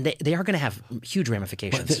they are going to have huge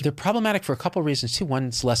ramifications. Well, they're problematic for a couple of reasons too.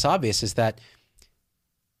 One's less obvious is that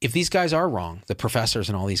if these guys are wrong, the professors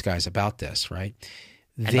and all these guys about this, right?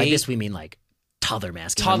 And by this we mean like toddler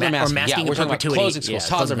masking. Toddler masking. Or masking we're talking about closing schools.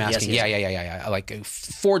 Toddler masking. Yes. Yeah. Like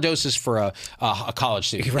 4 doses for a college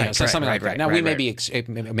student. Right, something like that. Right, now, we may be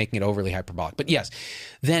making it overly hyperbolic. But yes,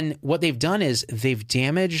 then what they've done is they've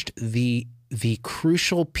damaged the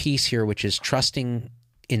crucial piece here, which is trusting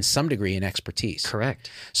in some degree in expertise. Correct.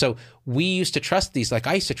 So we used to trust these, like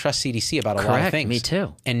I used to trust CDC about a lot of things. Me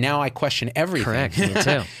too. And now I question everything. Correct. Me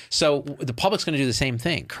too. So the public's going to do the same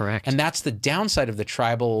thing. Correct. And that's the downside of the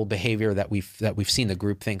tribal behavior that we've seen, the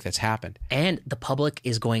groupthink that's happened. And the public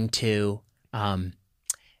is going to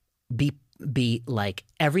be be like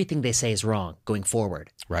everything they say is wrong going forward.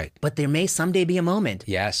 Right. But there may someday be a moment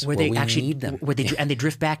where they actually need them. Where they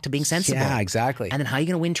drift back to being sensible. Yeah, exactly. And then how are you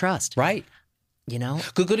going to win trust? Right. You know?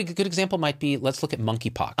 Good example might be, let's look at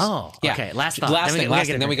monkeypox. Oh, yeah. Okay. Last thing.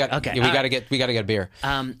 Then we got to get a beer.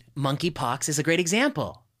 Monkeypox is a great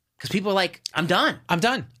example. Because people are like, I'm done.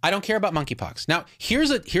 I don't care about monkeypox. Now,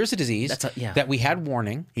 here's a disease that we had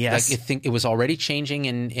warning. Yes. Like, it was already changing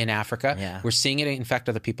in Africa. Yeah. We're seeing it infect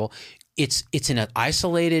other people. It's in an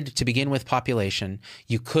isolated, to begin with, population.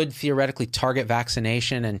 You could theoretically target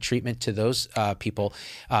vaccination and treatment to those people,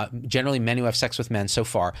 generally men who have sex with men so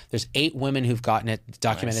far. There's 8 women who've gotten it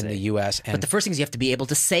documented in the U.S. But the first thing is you have to be able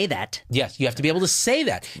to say that. Yes, you have to be able to say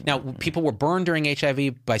that. Now, people were burned during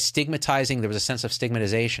HIV by stigmatizing. There was a sense of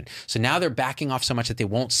stigmatization. So now they're backing off so much that they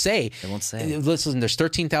won't say. Listen, there's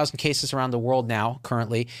 13,000 cases around the world now,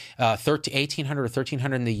 currently, 1,800 or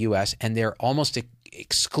 1,300 in the U.S., and they're almost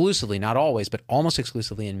exclusively, not always, but almost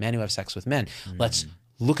exclusively in men who have sex with men. Let's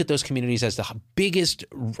look at those communities as the biggest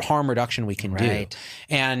harm reduction we can do.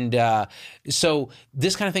 And so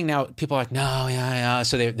this kind of thing now, people are like, no, yeah.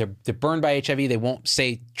 So they're burned by HIV. They won't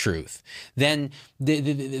say truth. Then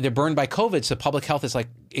they're burned by COVID. So public health is like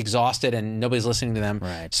exhausted and nobody's listening to them.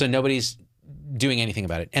 Right. So nobody's doing anything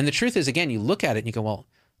about it. And the truth is, again, you look at it and you go, well,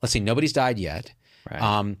 let's see, nobody's died yet.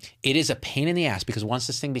 Right. It is a pain in the ass because once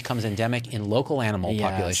this thing becomes endemic in local animal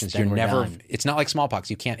populations, you're never done. It's not like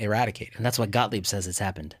smallpox. You can't eradicate it. And that's what Gottlieb says it's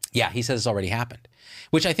happened. Yeah, he says it's already happened,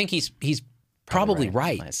 which I think he's probably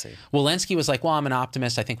right. I see. Walensky was like, well, I'm an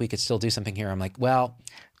optimist. I think we could still do something here. I'm like, well.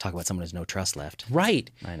 Talk about someone who's no trust left. Right.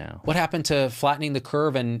 I know. What happened to flattening the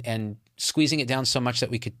curve and squeezing it down so much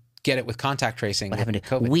that we could get it with contact tracing? What happened to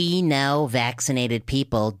COVID? We know vaccinated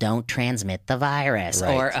people don't transmit the virus.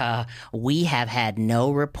 Right. Or we have had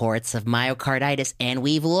no reports of myocarditis, and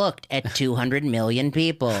we've looked at 200 million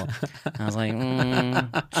people. I was like,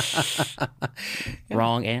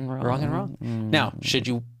 wrong and wrong. Wrong and wrong. Now, should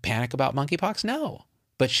you panic about monkeypox? No.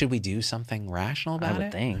 But should we do something rational about it? I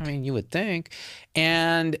would think. I mean, you would think.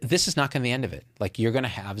 And this is not going to be the end of it. Like, you're going to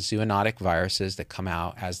have zoonotic viruses that come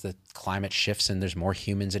out as the climate shifts and there's more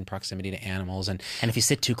humans in proximity to animals. And if you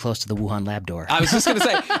sit too close to the Wuhan lab door. I was just going to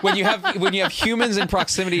say, when you have humans in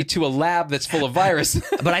proximity to a lab that's full of virus.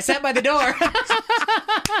 But I sat by the door. I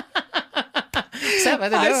sat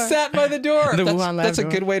by the door. The Wuhan lab that's door.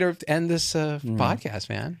 A good way to end this podcast,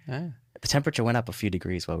 man. Yeah. The temperature went up a few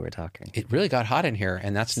degrees while we were talking. It really got hot in here,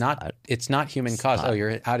 and it's not human caused. Oh,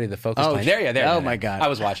 you're out of the focus Oh, plane. There you are. Oh, my God. I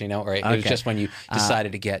was watching. No, right. It was just when you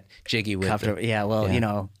decided to get jiggy with it. Yeah, well, you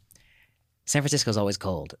know, San Francisco's always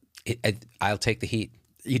cold. I'll take the heat.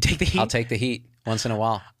 You take the heat? I'll take the heat once in a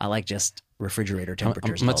while. I like just refrigerator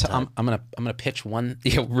temperatures. I'm gonna pitch one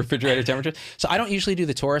refrigerator temperature. So I don't usually do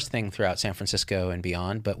the tourist thing throughout San Francisco and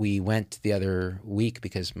beyond, but we went the other week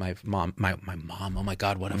because my mom. Oh my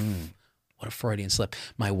God, what a Freudian slip.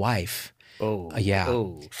 My wife. Yeah.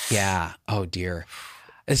 Oh dear.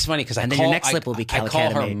 It's funny because your next slip will be I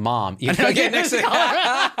call her mom. Okay, next slip.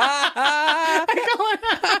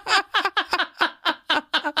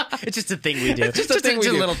 It's just a thing we do. It's just a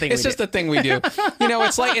little thing. It's just a thing we do. You know,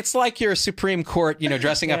 it's like your Supreme Court. You know,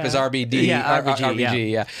 dressing up as RBD. Yeah,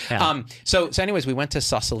 RBG. Yeah. So anyways, we went to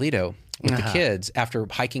Sausalito with the kids after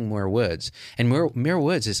hiking Muir Woods, and Muir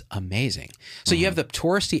Woods is amazing. So you have the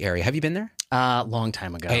touristy area. Have you been there? Long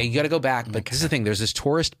time ago. Okay, you got to go back. But this is the thing. There's this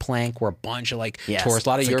tourist plank where a bunch of tourists, a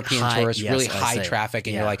lot of European tourists, really high traffic.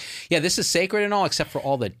 And you're like, yeah, this is sacred and all, except for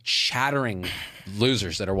all the chattering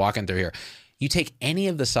losers that are walking through here. You take any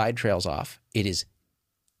of the side trails off, it is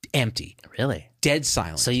empty. Really? Dead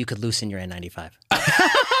silent. So you could loosen your N95.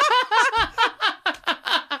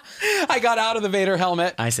 I got out of the Vader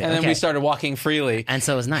helmet. I see. And then we started walking freely. And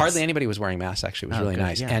so it was nice. Hardly anybody was wearing masks, actually. It was really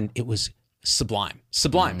nice. Yeah. And it was sublime.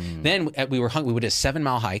 Then we were hungry. We did a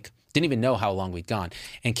 7-mile hike. Didn't even know how long we'd gone.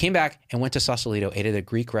 And came back and went to Sausalito, ate at a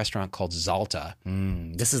Greek restaurant called Zalta.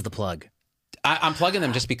 This is the plug. I'm plugging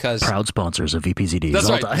them just because. Proud sponsors of VPZD. That's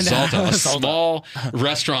Zalta. right. Zalta, a small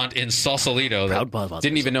restaurant in Sausalito that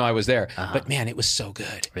didn't even know I was there. But man, it was so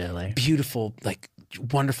good. Really? Beautiful,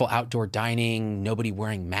 wonderful outdoor dining, nobody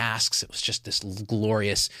wearing masks. It was just this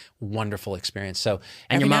glorious, wonderful experience. So,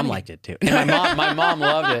 and your mom liked it too. And my mom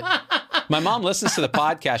loved it. My mom listens to the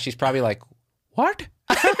podcast. She's probably like, what?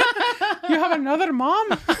 You have another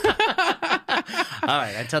mom? All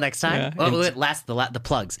right. Until next time. The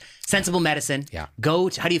plugs. Sensible Medicine. Yeah. How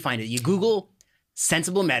do you find it? You Google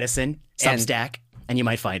Sensible Medicine, Substack, and you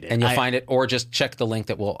might find it. And you'll find it, or just check the link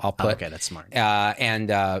that I'll put. Okay, that's smart. Sign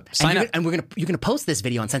up. And you're gonna post this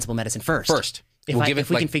video on Sensible Medicine first. If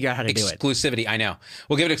we can figure out how to do it. Exclusivity, I know.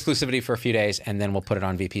 We'll give it exclusivity for a few days, and then we'll put it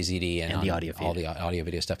on VPZD and on the audio feed. All the audio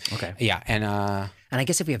video stuff. Okay. Yeah, and I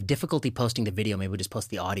guess if we have difficulty posting the video, maybe we'll just post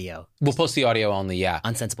the audio. We'll post the audio only, yeah.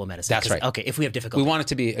 On Sensible Medicine. That's right. Okay, if we have difficulty. We want it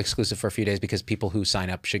to be exclusive for a few days because people who sign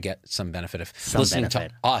up should get some benefit of listening to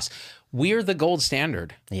us. We're the gold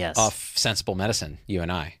standard of Sensible Medicine, you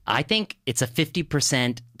and I. I think it's a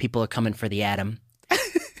 50% people are coming for the atom.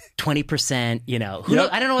 20%, I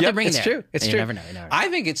don't know what they're bringing there. It's true. You never know. I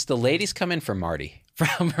think it's the ladies come in for Marty.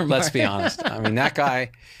 Let's be honest. I mean, that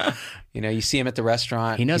guy, you see him at the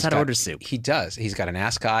restaurant. He knows how to order soup. He does. He's got an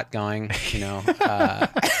ascot going, You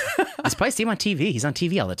probably see him on TV. He's on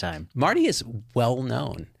TV all the time. Marty is well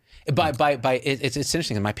known. It's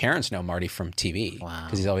interesting. My parents know Marty from TV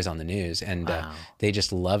because he's always on the news, and they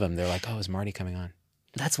just love him. They're like, "Oh, is Marty coming on?"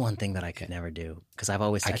 That's one thing that I could never do because I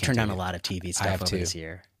turned down a lot of TV stuff over this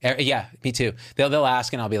year. Yeah, me too. They'll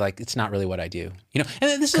ask and I'll be like, it's not really what I do. And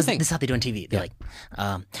this is the thing. This is how they do on TV. They're like,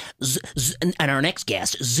 and our next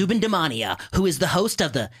guest, Zubin Damania, who is the host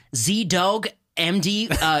of the Z-Dog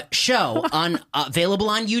MD show available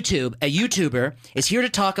on YouTube. A YouTuber is here to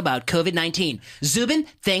talk about COVID-19. Zubin,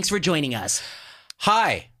 thanks for joining us.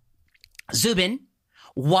 Hi. Zubin,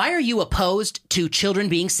 why are you opposed to children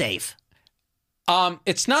being safe?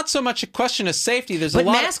 It's not so much a question of safety. But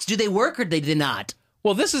masks, do they work or do they not?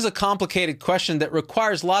 Well, this is a complicated question that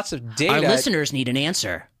requires lots of data. Our listeners need an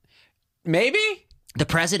answer. Maybe? The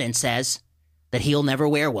president says that he'll never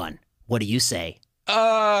wear one. What do you say?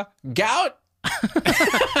 Gout?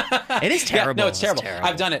 It is terrible. Yeah, no, it's terrible.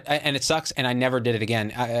 I've done it, and it sucks, and I never did it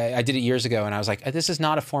again. I did it years ago, and I was like, this is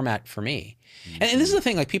not a format for me. And this is the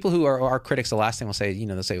thing, like people who are critics, the last thing will say,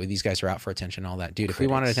 they'll say, well, these guys are out for attention, all that. Dude, if we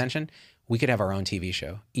wanted attention, we could have our own TV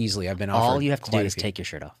show easily. I've been offered. All you have to do is take your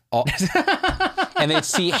shirt off. And they'd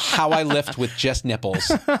see how I lift with just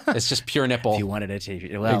nipples. It's just pure nipple. If you wanted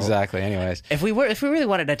attention. Well, exactly. Anyways. If we really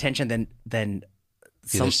wanted attention, then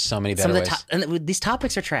there's so many better ways. And these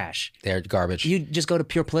topics are trash. They're garbage. You just go to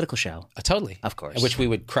Pure Political Show. Totally. Of course. Which we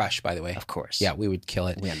would crush, by the way. Of course. Yeah, we would kill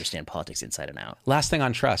it. We understand politics inside and out. Last thing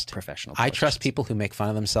on trust. Professional I trust people who make fun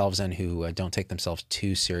of themselves and who don't take themselves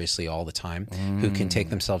too seriously all the time, who can take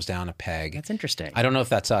themselves down a peg. That's interesting. I don't know if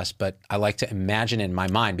that's us, but I like to imagine in my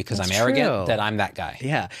mind, because I'm arrogant, that I'm that guy.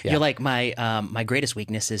 Yeah. You're like, my greatest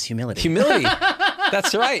weakness is humility. Humility.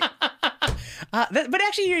 That's right. But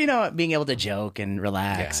actually, being able to joke and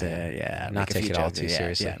relax, not take it all too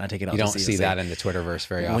seriously. Yeah, not take it all too seriously. You don't see that in the Twitterverse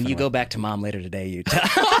very often. When you go back to mom later today, you.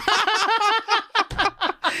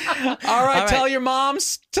 All right, tell your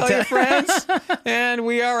moms, tell your friends, and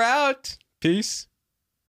we are out. Peace.